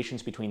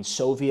negotiations between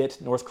Soviet,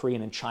 North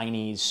Korean, and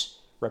Chinese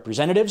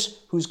representatives.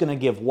 Who's going to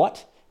give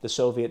what? The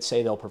Soviets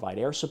say they'll provide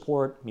air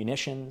support,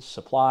 munitions,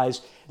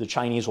 supplies. The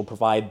Chinese will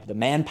provide the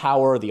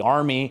manpower, the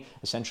army,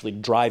 essentially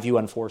drive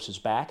UN forces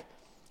back.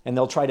 And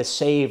they'll try to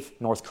save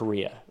North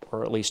Korea,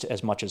 or at least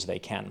as much as they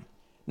can.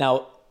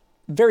 Now,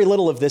 very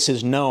little of this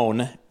is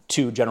known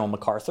to General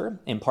MacArthur,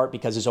 in part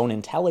because his own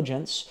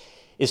intelligence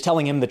is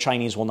telling him the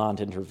Chinese will not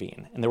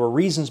intervene. And there were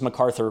reasons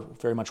MacArthur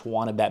very much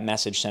wanted that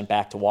message sent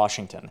back to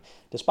Washington,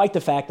 despite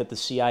the fact that the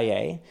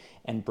CIA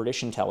and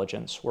British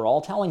intelligence were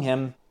all telling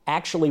him,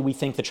 actually, we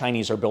think the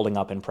Chinese are building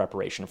up in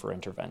preparation for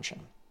intervention.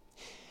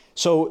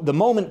 So the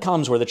moment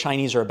comes where the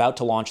Chinese are about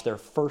to launch their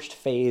first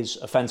phase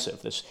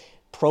offensive, this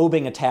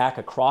probing attack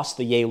across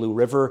the Yalu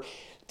River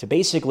to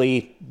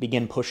basically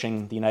begin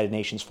pushing the United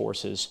Nations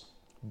forces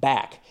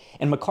back.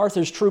 And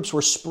MacArthur's troops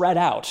were spread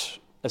out,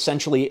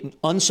 essentially in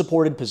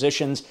unsupported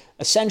positions,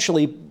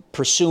 essentially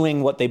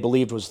pursuing what they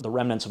believed was the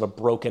remnants of a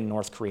broken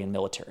North Korean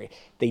military.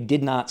 They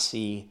did not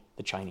see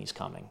the Chinese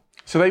coming.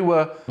 So they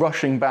were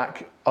rushing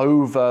back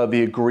over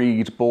the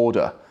agreed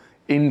border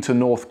into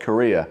North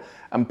Korea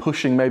and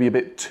pushing maybe a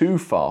bit too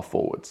far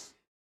forwards.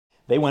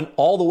 They went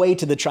all the way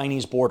to the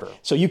Chinese border.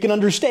 So you can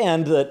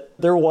understand that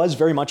there was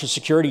very much a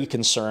security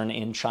concern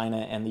in China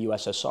and the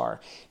USSR.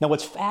 Now,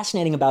 what's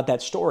fascinating about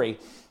that story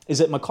is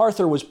that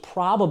MacArthur was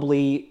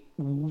probably,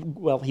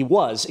 he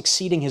was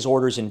exceeding his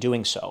orders in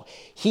doing so.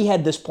 He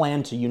had this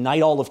plan to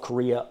unite all of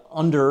Korea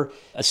under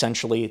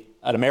essentially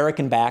an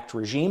American-backed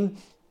regime.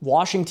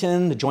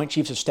 Washington, the Joint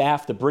Chiefs of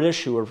Staff, the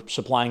British, who were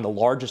supplying the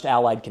largest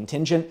Allied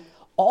contingent,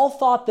 all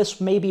thought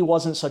this maybe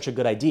wasn't such a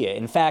good idea.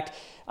 In fact,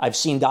 I've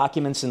seen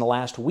documents in the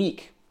last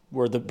week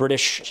where the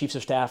British Chiefs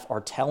of Staff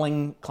are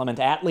telling Clement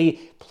Attlee,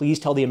 please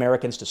tell the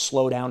Americans to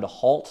slow down, to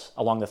halt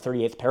along the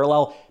 38th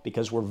parallel,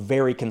 because we're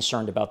very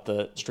concerned about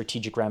the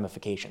strategic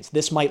ramifications.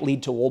 This might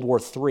lead to World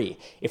War III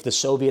if the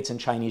Soviets and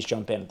Chinese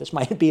jump in. This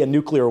might be a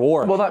nuclear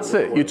war. Well, that's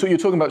it. You're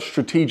talking about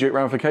strategic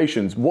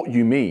ramifications. What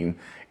you mean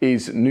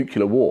is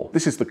nuclear war.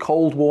 This is the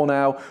Cold War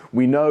now.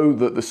 We know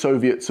that the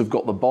Soviets have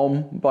got the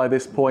bomb by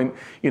this point.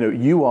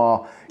 You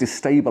are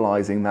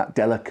destabilizing that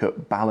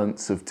delicate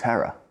balance of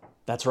terror.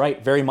 That's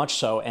right, very much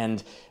so.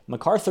 And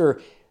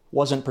MacArthur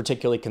wasn't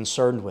particularly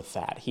concerned with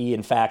that. He,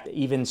 in fact,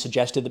 even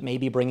suggested that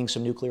maybe bringing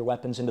some nuclear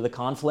weapons into the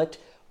conflict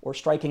or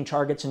striking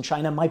targets in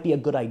China might be a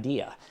good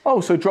idea. Oh,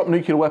 so drop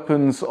nuclear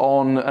weapons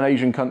on an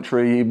Asian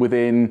country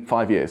within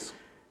 5 years?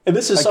 And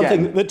this is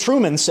something that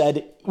Truman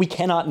said, we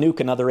cannot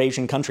nuke another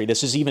Asian country.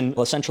 This is even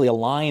essentially a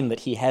line that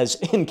he has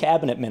in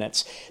cabinet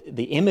minutes.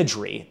 The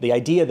imagery, the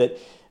idea that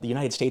the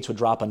United States would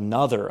drop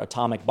another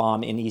atomic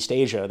bomb in East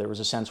Asia, there was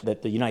a sense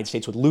that the United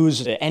States would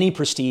lose any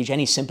prestige,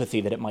 any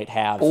sympathy that it might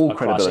have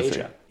across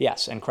Asia.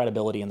 Yes, and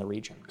credibility in the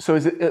region. So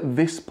is it at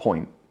this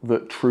point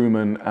that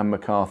Truman and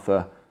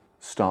MacArthur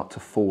start to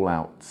fall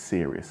out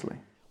seriously?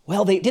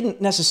 Well, they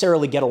didn't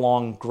necessarily get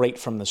along great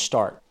from the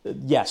start.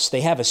 Yes,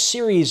 they have a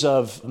series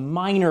of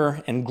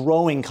minor and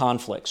growing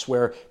conflicts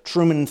where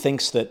Truman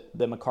thinks that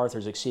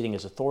MacArthur's exceeding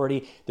his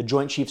authority. The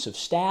Joint Chiefs of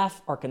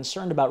Staff are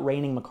concerned about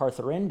reining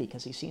MacArthur in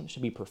because he seems to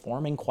be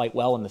performing quite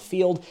well in the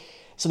field.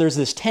 So there's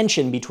this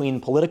tension between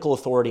political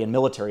authority and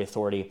military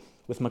authority,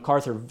 with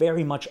MacArthur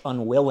very much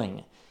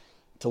unwilling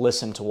to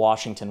listen to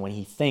Washington when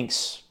he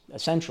thinks,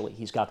 essentially,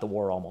 he's got the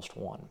war almost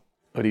won.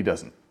 But he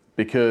doesn't.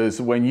 Because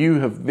when you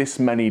have this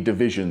many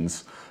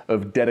divisions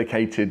of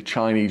dedicated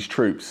Chinese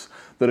troops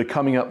that are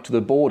coming up to the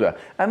border,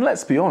 and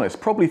let's be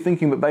honest, probably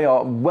thinking that they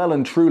are well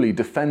and truly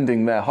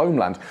defending their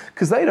homeland,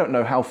 because they don't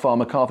know how far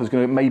MacArthur's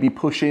going to maybe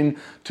push in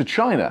to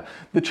China.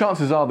 The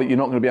chances are that you're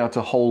not going to be able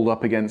to hold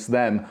up against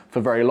them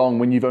for very long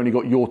when you've only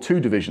got your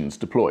 2 divisions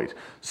deployed.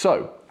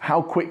 So,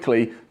 how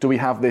quickly do we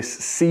have this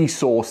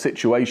seesaw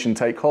situation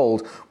take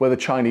hold where the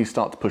Chinese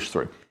start to push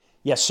through?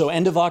 Yes, so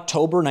end of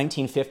October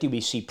 1950,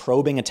 we see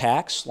probing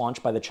attacks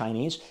launched by the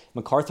Chinese.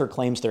 MacArthur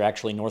claims they're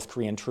actually North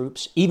Korean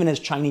troops, even as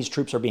Chinese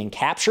troops are being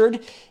captured,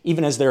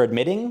 even as they're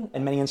admitting,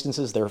 in many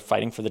instances, they're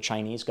fighting for the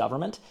Chinese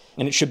government.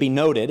 And it should be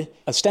noted,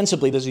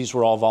 ostensibly, these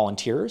were all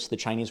volunteers. The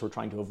Chinese were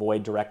trying to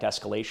avoid direct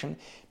escalation.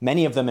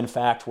 Many of them, in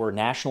fact, were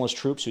nationalist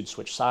troops who'd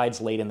switched sides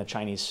late in the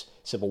Chinese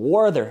Civil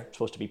War. They're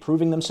supposed to be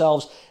proving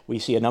themselves. We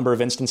see a number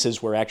of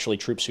instances where actually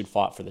troops who'd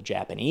fought for the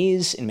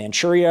Japanese in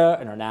Manchuria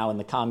and are now in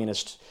the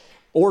communist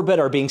orbit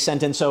are being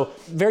sent in. So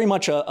very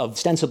much a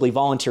ostensibly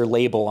volunteer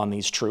label on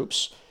these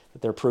troops,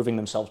 that they're proving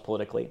themselves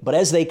politically. But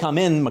as they come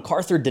in,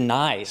 MacArthur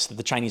denies that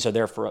the Chinese are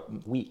there for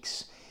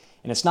weeks.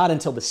 And it's not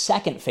until the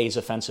second phase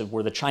offensive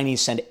where the Chinese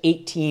send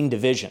 18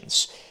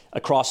 divisions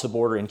across the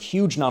border in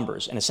huge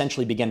numbers and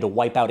essentially begin to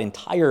wipe out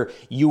entire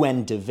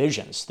UN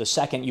divisions. The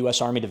 2nd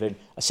U.S. Army Division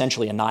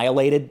essentially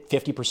annihilated,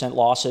 50%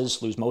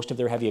 losses, lose most of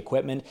their heavy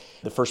equipment.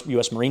 The 1st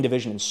U.S. Marine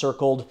Division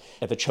encircled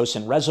at the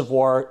Chosin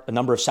Reservoir. A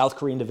number of South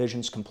Korean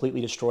divisions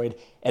completely destroyed.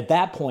 At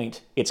that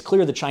point, it's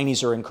clear the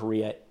Chinese are in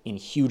Korea in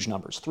huge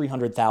numbers,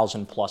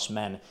 300,000 plus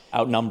men,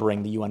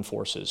 outnumbering the UN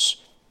forces,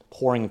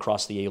 pouring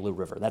across the Yalu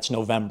River. That's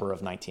November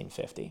of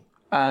 1950.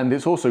 And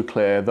it's also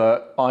clear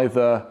that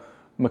either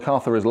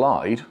MacArthur has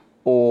lied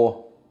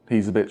or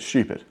he's a bit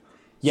stupid.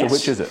 Yes. So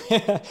which is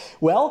it?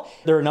 Well,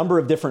 there are a number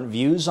of different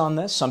views on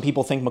this. Some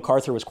people think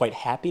MacArthur was quite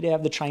happy to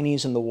have the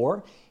Chinese in the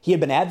war. He had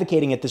been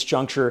advocating at this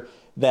juncture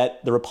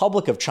that the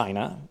Republic of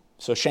China,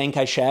 so Chiang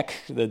Kai-shek,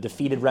 the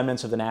defeated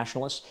remnants of the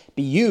nationalists,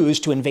 be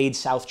used to invade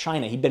South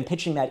China. He'd been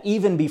pitching that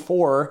even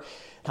before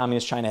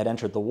Communist China had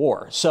entered the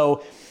war.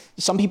 So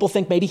some people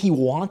think maybe he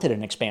wanted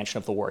an expansion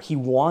of the war. He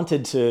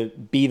wanted to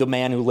be the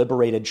man who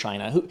liberated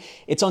China.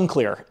 It's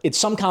unclear. It's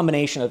some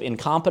combination of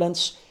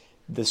incompetence,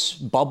 this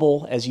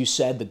bubble, as you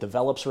said, that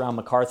develops around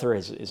MacArthur,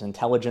 his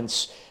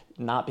intelligence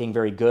not being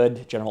very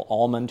good, General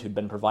Almond, who'd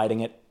been providing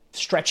it,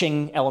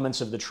 stretching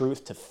elements of the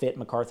truth to fit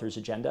MacArthur's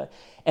agenda,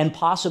 and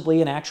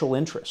possibly an actual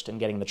interest in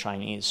getting the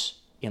Chinese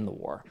in the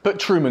war. But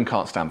Truman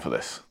can't stand for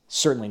this.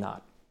 Certainly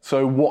not.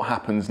 So what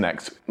happens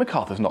next?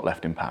 MacArthur's not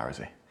left in power, is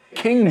he?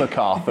 King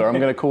MacArthur, I'm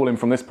going to call him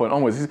from this point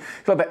onwards. He's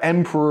like the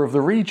emperor of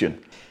the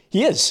region.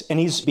 He is, and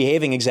he's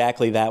behaving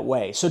exactly that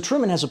way. So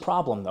Truman has a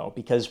problem, though,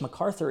 because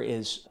MacArthur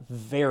is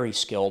very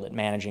skilled at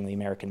managing the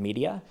American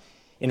media.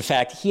 In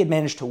fact, he had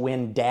managed to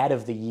win Dad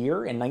of the Year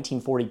in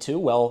 1942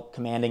 while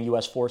commanding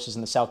U.S. forces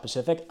in the South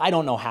Pacific. I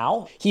don't know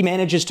how. He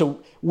manages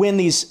to win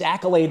these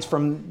accolades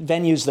from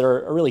venues that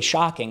are really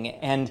shocking,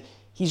 and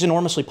he's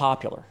enormously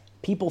popular.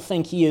 People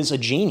think he is a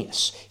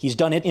genius. He's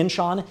done it in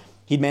Incheon.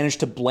 He'd managed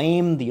to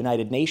blame the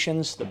United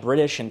Nations, the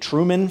British, and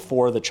Truman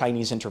for the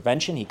Chinese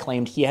intervention. He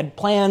claimed he had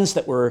plans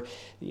that were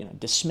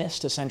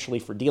dismissed essentially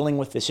for dealing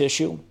with this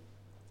issue.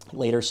 He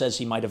later says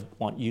he might have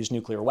used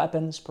nuclear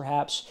weapons,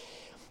 perhaps.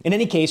 In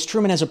any case,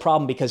 Truman has a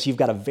problem because you've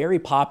got a very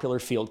popular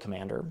field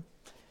commander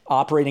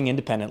operating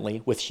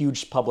independently with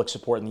huge public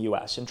support in the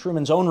U.S. And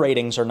Truman's own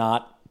ratings are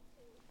not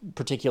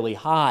particularly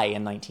high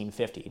in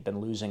 1950. He'd been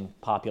losing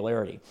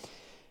popularity.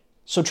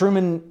 So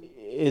Truman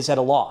is at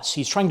a loss.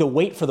 He's trying to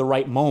wait for the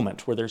right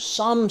moment where there's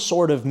some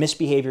sort of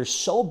misbehavior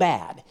so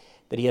bad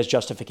that he has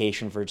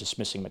justification for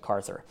dismissing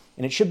MacArthur.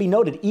 And it should be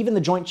noted, even the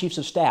Joint Chiefs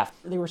of Staff,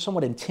 they were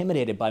somewhat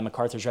intimidated by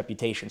MacArthur's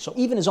reputation. So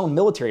even his own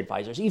military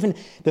advisors, even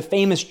the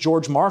famous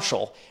George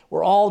Marshall,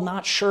 were all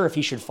not sure if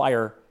he should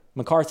fire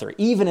MacArthur,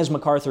 even as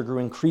MacArthur grew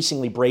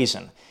increasingly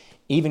brazen,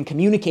 even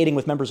communicating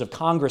with members of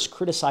Congress,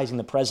 criticizing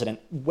the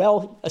president,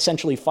 while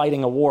essentially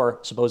fighting a war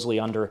supposedly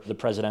under the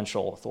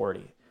presidential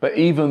authority. But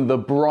even the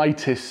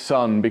brightest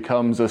sun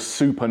becomes a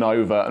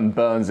supernova and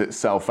burns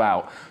itself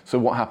out. So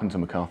what happened to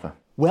MacArthur?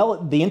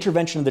 Well, the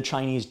intervention of the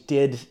Chinese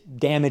did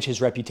damage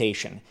his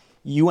reputation.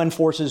 UN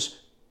forces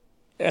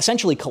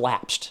essentially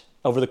collapsed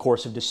over the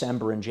course of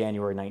December and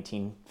January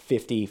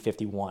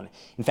 1950-51.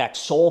 In fact,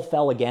 Seoul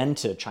fell again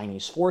to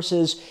Chinese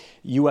forces.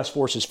 U.S.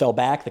 forces fell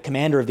back. The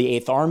commander of the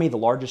 8th Army, the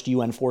largest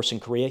UN force in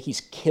Korea, he's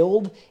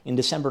killed in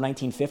December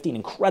 1950, an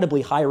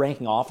incredibly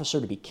high-ranking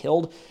officer to be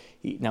killed.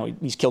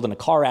 He's killed in a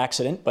car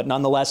accident, but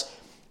nonetheless,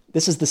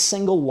 This is the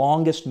single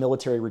longest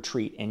military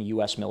retreat in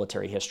U.S.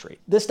 military history.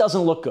 This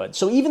doesn't look good.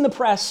 So even the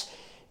press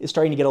is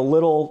starting to get a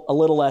little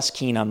less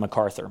keen on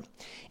MacArthur.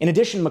 In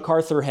addition,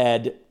 MacArthur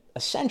had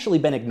essentially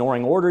been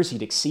ignoring orders.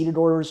 He'd exceeded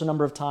orders a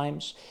number of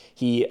times.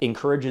 He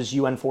encourages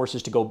UN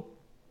forces to go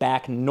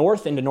back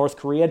north into North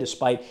Korea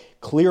despite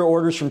clear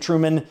orders from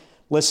Truman.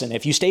 Listen,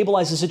 if you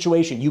stabilize the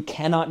situation, you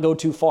cannot go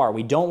too far.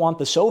 We don't want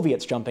the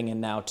Soviets jumping in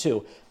now,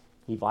 too.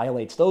 He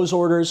violates those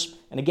orders.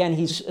 And again,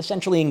 he's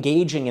essentially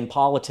engaging in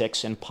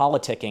politics and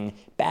politicking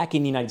back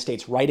in the United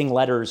States, writing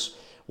letters,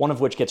 one of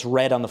which gets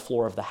read on the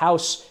floor of the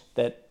House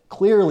that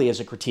clearly is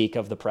a critique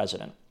of the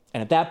president.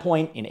 And at that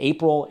point, in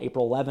April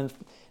 11th,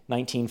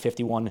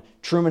 1951,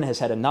 Truman has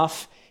had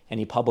enough, and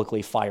he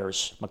publicly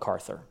fires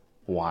MacArthur.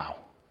 Wow.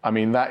 I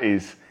mean, that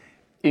is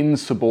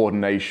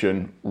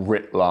insubordination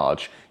writ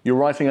large. You're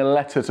writing a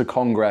letter to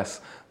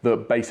Congress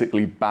that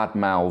basically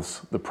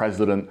badmouths the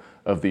President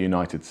of the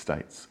United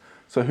States.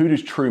 So who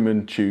does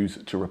Truman choose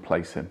to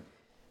replace him?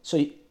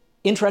 So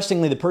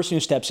interestingly, the person who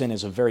steps in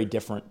is a very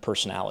different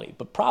personality,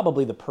 but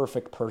probably the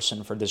perfect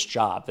person for this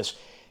job, this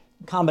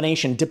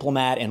combination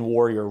diplomat and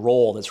warrior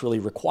role that's really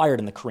required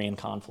in the Korean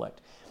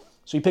conflict.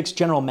 So he picks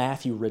General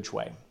Matthew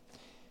Ridgway.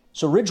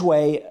 So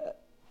Ridgway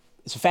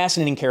is a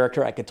fascinating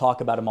character. I could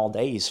talk about him all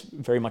day. He's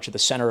very much at the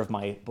center of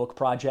my book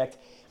project.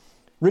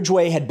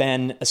 Ridgway had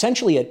been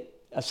essentially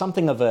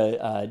something of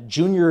a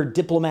junior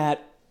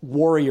diplomat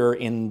warrior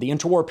in the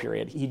interwar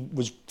period. He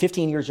was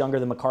 15 years younger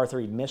than MacArthur.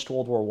 He'd missed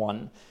World War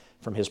I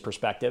from his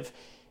perspective.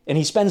 And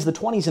he spends the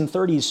 20s and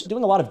 30s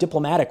doing a lot of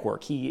diplomatic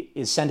work. He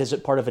is sent as a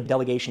part of a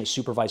delegation to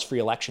supervise free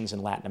elections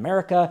in Latin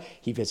America.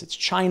 He visits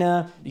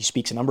China. He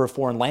speaks a number of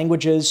foreign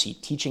languages. He's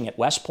teaching at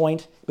West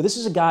Point. But this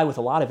is a guy with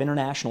a lot of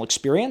international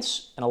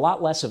experience and a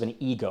lot less of an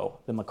ego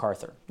than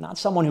MacArthur. Not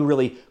someone who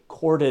really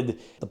courted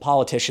the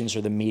politicians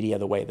or the media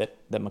the way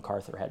that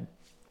MacArthur had.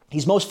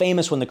 He's most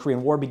famous when the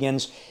Korean War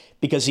begins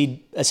because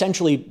he'd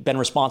essentially been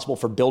responsible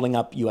for building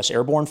up U.S.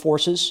 airborne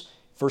forces,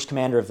 first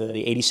commander of the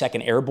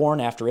 82nd Airborne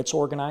after it's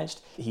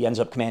organized. He ends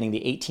up commanding the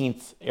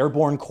 18th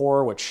Airborne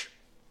Corps, which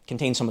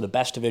contains some of the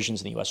best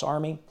divisions in the U.S.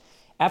 Army.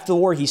 After the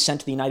war, he's sent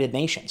to the United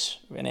Nations,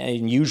 an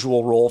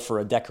unusual role for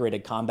a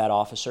decorated combat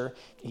officer.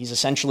 He's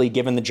essentially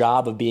given the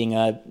job of being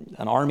an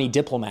army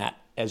diplomat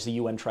as the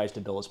UN tries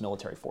to build its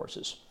military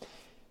forces.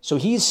 So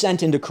he's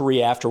sent into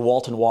Korea after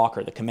Walton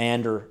Walker, the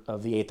commander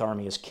of the 8th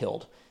Army, is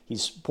killed.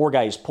 Poor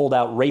guy, he's pulled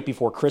out right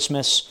before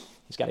Christmas.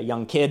 He's got a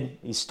young kid.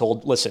 He's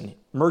told, listen,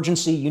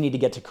 emergency, you need to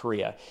get to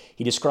Korea.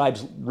 He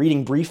describes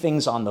reading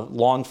briefings on the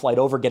long flight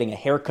over, getting a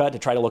haircut to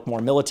try to look more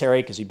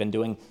military because he'd been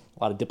doing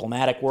a lot of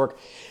diplomatic work.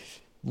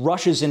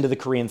 Rushes into the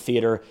Korean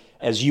theater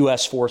as UN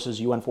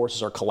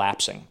forces are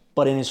collapsing.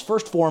 But in his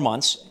first 4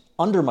 months,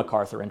 under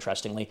MacArthur,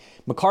 interestingly,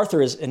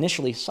 MacArthur is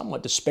initially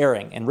somewhat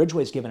despairing, and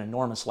Ridgway is given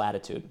enormous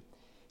latitude.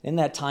 In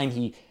that time,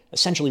 he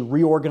essentially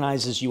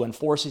reorganizes UN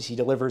forces. He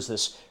delivers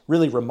this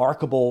really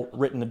remarkable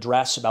written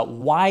address about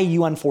why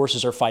UN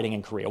forces are fighting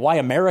in Korea, why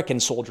American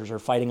soldiers are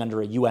fighting under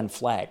a UN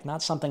flag.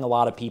 Not something a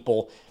lot of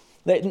people,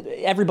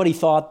 everybody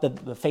thought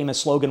that the famous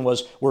slogan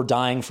was, we're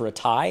dying for a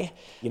tie,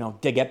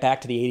 to get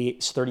back to the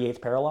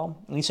 38th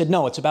parallel. And he said,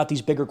 no, it's about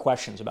these bigger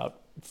questions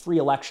about free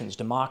elections,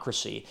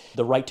 democracy,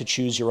 the right to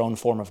choose your own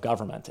form of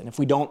government. And if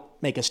we don't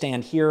make a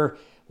stand here,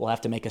 we'll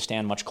have to make a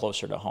stand much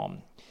closer to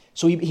home.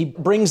 So he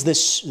brings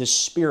this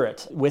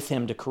spirit with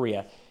him to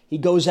Korea. He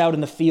goes out in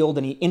the field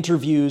and he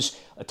interviews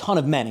a ton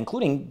of men,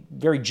 including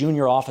very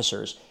junior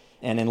officers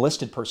and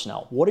enlisted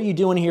personnel. What are you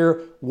doing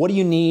here? What do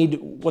you need?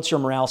 What's your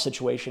morale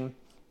situation?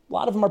 A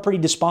lot of them are pretty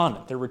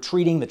despondent. They're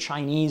retreating. The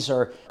Chinese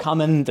are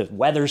coming. The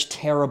weather's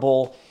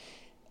terrible.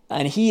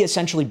 And he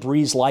essentially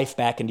breathes life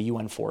back into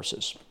UN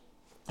forces.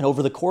 And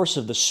over the course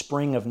of the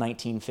spring of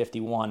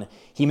 1951,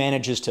 he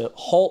manages to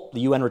halt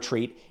the UN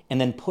retreat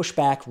and then push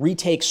back,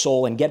 retake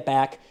Seoul, and get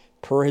back,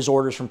 per his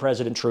orders from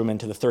President Truman,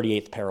 to the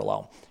 38th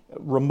parallel.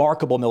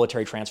 Remarkable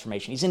military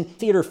transformation. He's in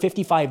theater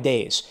 55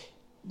 days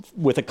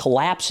with a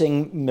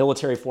collapsing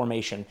military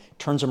formation,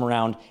 turns him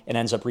around and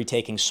ends up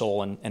retaking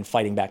Seoul and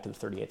fighting back to the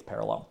 38th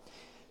parallel.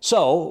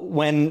 So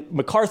when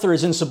MacArthur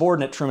is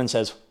insubordinate, Truman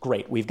says,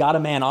 great, we've got a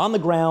man on the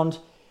ground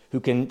who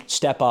can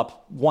step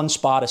up one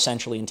spot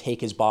essentially and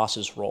take his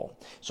boss's role.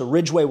 So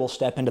Ridgway will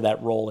step into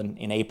that role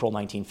in April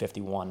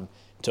 1951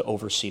 to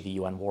oversee the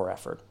UN war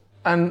effort.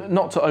 And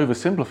not to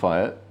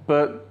oversimplify it,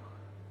 but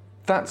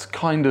that's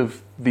kind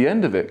of the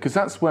end of it, because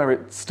that's where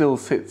it still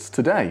sits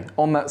today,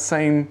 on that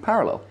same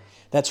parallel.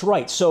 That's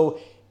right. So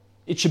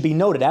it should be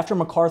noted, after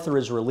MacArthur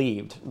is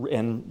relieved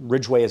and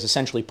Ridgway is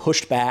essentially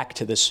pushed back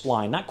to this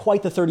line, not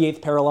quite the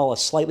 38th parallel, a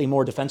slightly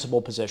more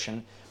defensible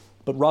position,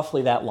 but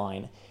roughly that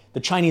line, the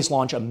Chinese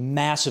launch a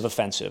massive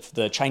offensive,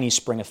 the Chinese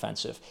Spring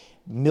Offensive.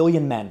 1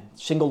 million men,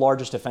 single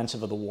largest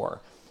offensive of the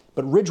war.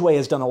 But Ridgway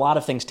has done a lot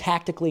of things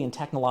tactically and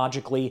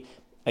technologically.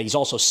 He's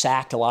also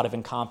sacked a lot of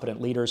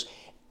incompetent leaders.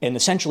 And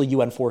essentially,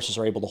 UN forces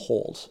are able to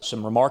hold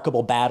some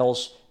remarkable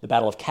battles. The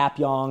Battle of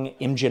Kapyong,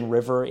 Imjin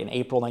River in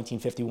April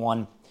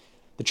 1951.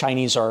 The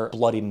Chinese are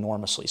bloodied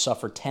enormously,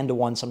 suffer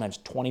 10-1, sometimes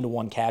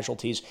 20-1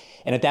 casualties.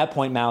 And at that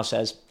point, Mao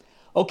says,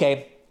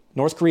 okay,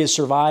 North Korea's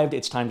survived,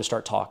 it's time to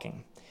start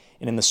talking.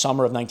 And in the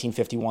summer of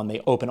 1951,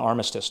 they open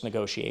armistice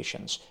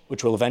negotiations,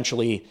 which will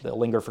eventually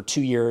linger for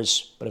 2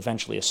 years, but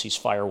eventually a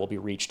ceasefire will be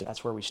reached.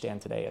 That's where we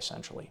stand today,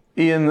 essentially.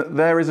 Ian,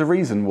 there is a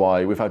reason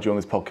why we've had you on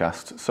this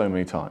podcast so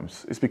many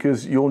times. It's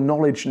because your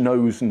knowledge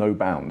knows no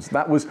bounds.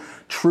 That was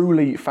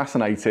truly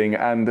fascinating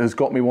and has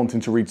got me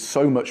wanting to read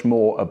so much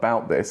more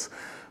about this.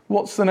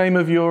 What's the name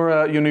of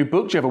your new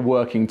book? Do you have a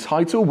working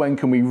title? When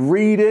can we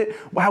read it?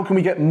 How can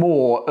we get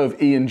more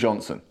of Ian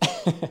Johnson?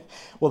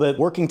 Well, the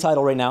working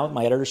title right now,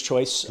 my editor's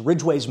choice,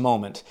 Ridgway's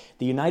Moment,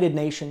 The United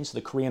Nations,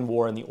 the Korean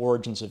War, and the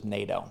Origins of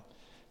NATO.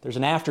 There's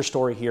an after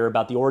story here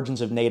about the origins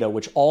of NATO,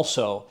 which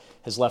also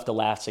has left a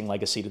lasting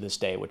legacy to this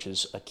day, which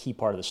is a key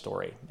part of the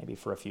story, maybe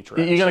for a future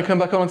episode. You're going to come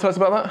back on and tell us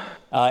about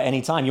that?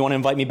 Anytime. You want to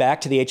invite me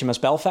back to the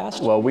HMS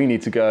Belfast? Well, we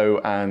need to go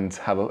and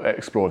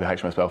explore the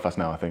HMS Belfast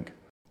now, I think.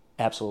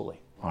 Absolutely.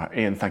 All right,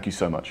 Ian, thank you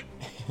so much.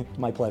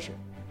 My pleasure.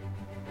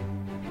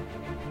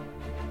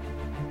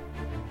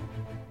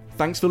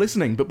 Thanks for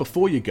listening, but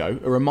before you go,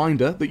 a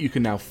reminder that you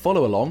can now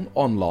follow along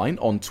online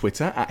on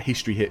Twitter at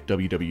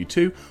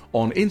HistoryHitWW2,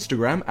 on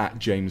Instagram at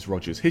James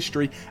Rogers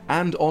History,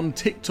 and on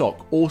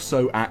TikTok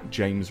also at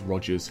James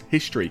Rogers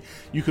History.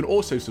 You can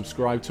also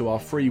subscribe to our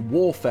free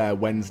Warfare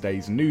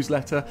Wednesdays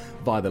newsletter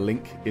via the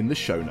link in the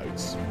show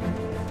notes.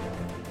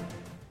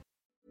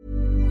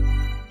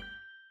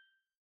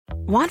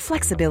 Want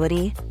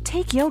flexibility?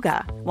 Take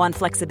yoga. Want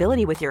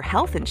flexibility with your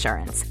health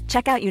insurance?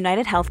 Check out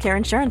United Healthcare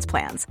Insurance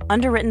Plans.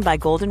 Underwritten by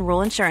Golden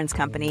Rule Insurance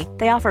Company,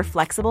 they offer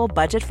flexible,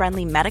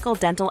 budget-friendly medical,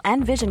 dental,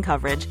 and vision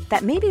coverage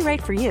that may be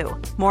right for you.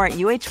 More at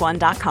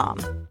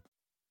UH1.com.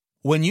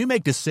 When you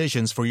make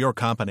decisions for your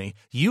company,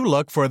 you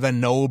look for the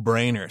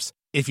no-brainers.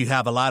 If you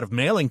have a lot of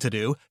mailing to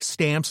do,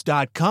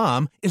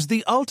 Stamps.com is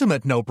the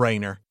ultimate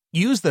no-brainer.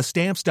 Use the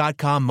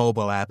Stamps.com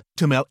mobile app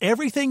to mail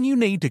everything you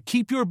need to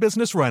keep your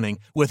business running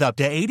with up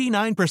to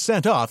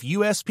 89% off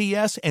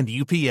USPS and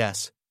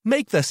UPS.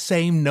 Make the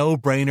same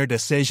no-brainer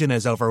decision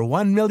as over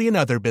 1 million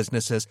other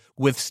businesses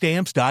with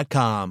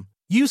Stamps.com.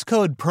 Use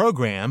code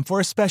PROGRAM for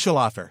a special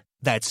offer.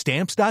 That's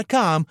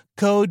Stamps.com,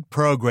 code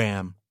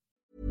PROGRAM.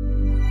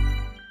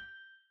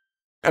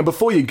 And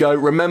before you go,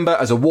 remember,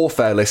 as a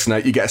Warfare listener,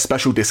 you get a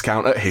special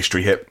discount at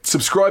History Hit.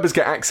 Subscribers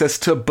get access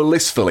to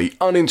blissfully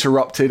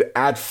uninterrupted,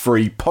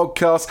 ad-free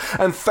podcasts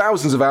and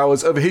thousands of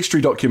hours of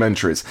history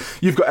documentaries.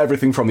 You've got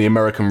everything from the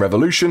American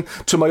Revolution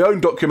to my own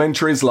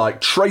documentaries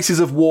like Traces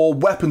of War,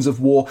 Weapons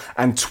of War,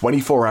 and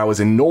 24 Hours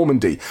in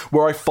Normandy,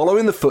 where I follow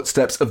in the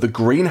footsteps of the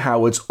Green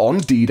Howards on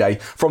D-Day,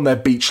 from their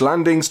beach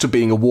landings to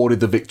being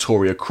awarded the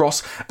Victoria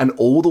Cross, and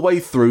all the way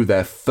through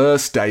their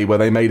first day where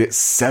they made it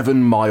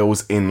 7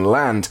 miles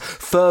inland,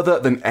 further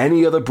than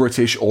any other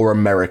British or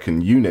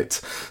American unit.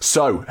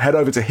 So head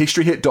over to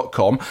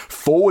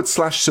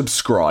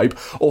historyhit.com/subscribe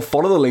or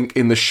follow the link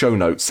in the show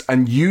notes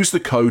and use the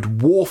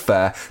code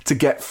WARFARE to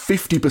get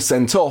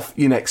 50% off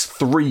your next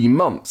 3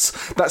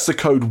 months. That's the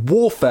code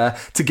WARFARE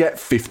to get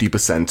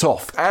 50%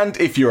 off. And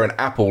if you're an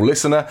Apple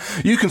listener,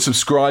 you can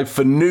subscribe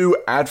for new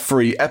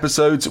ad-free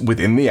episodes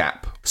within the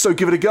app. So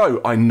give it a go.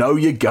 I know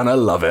you're gonna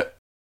love it.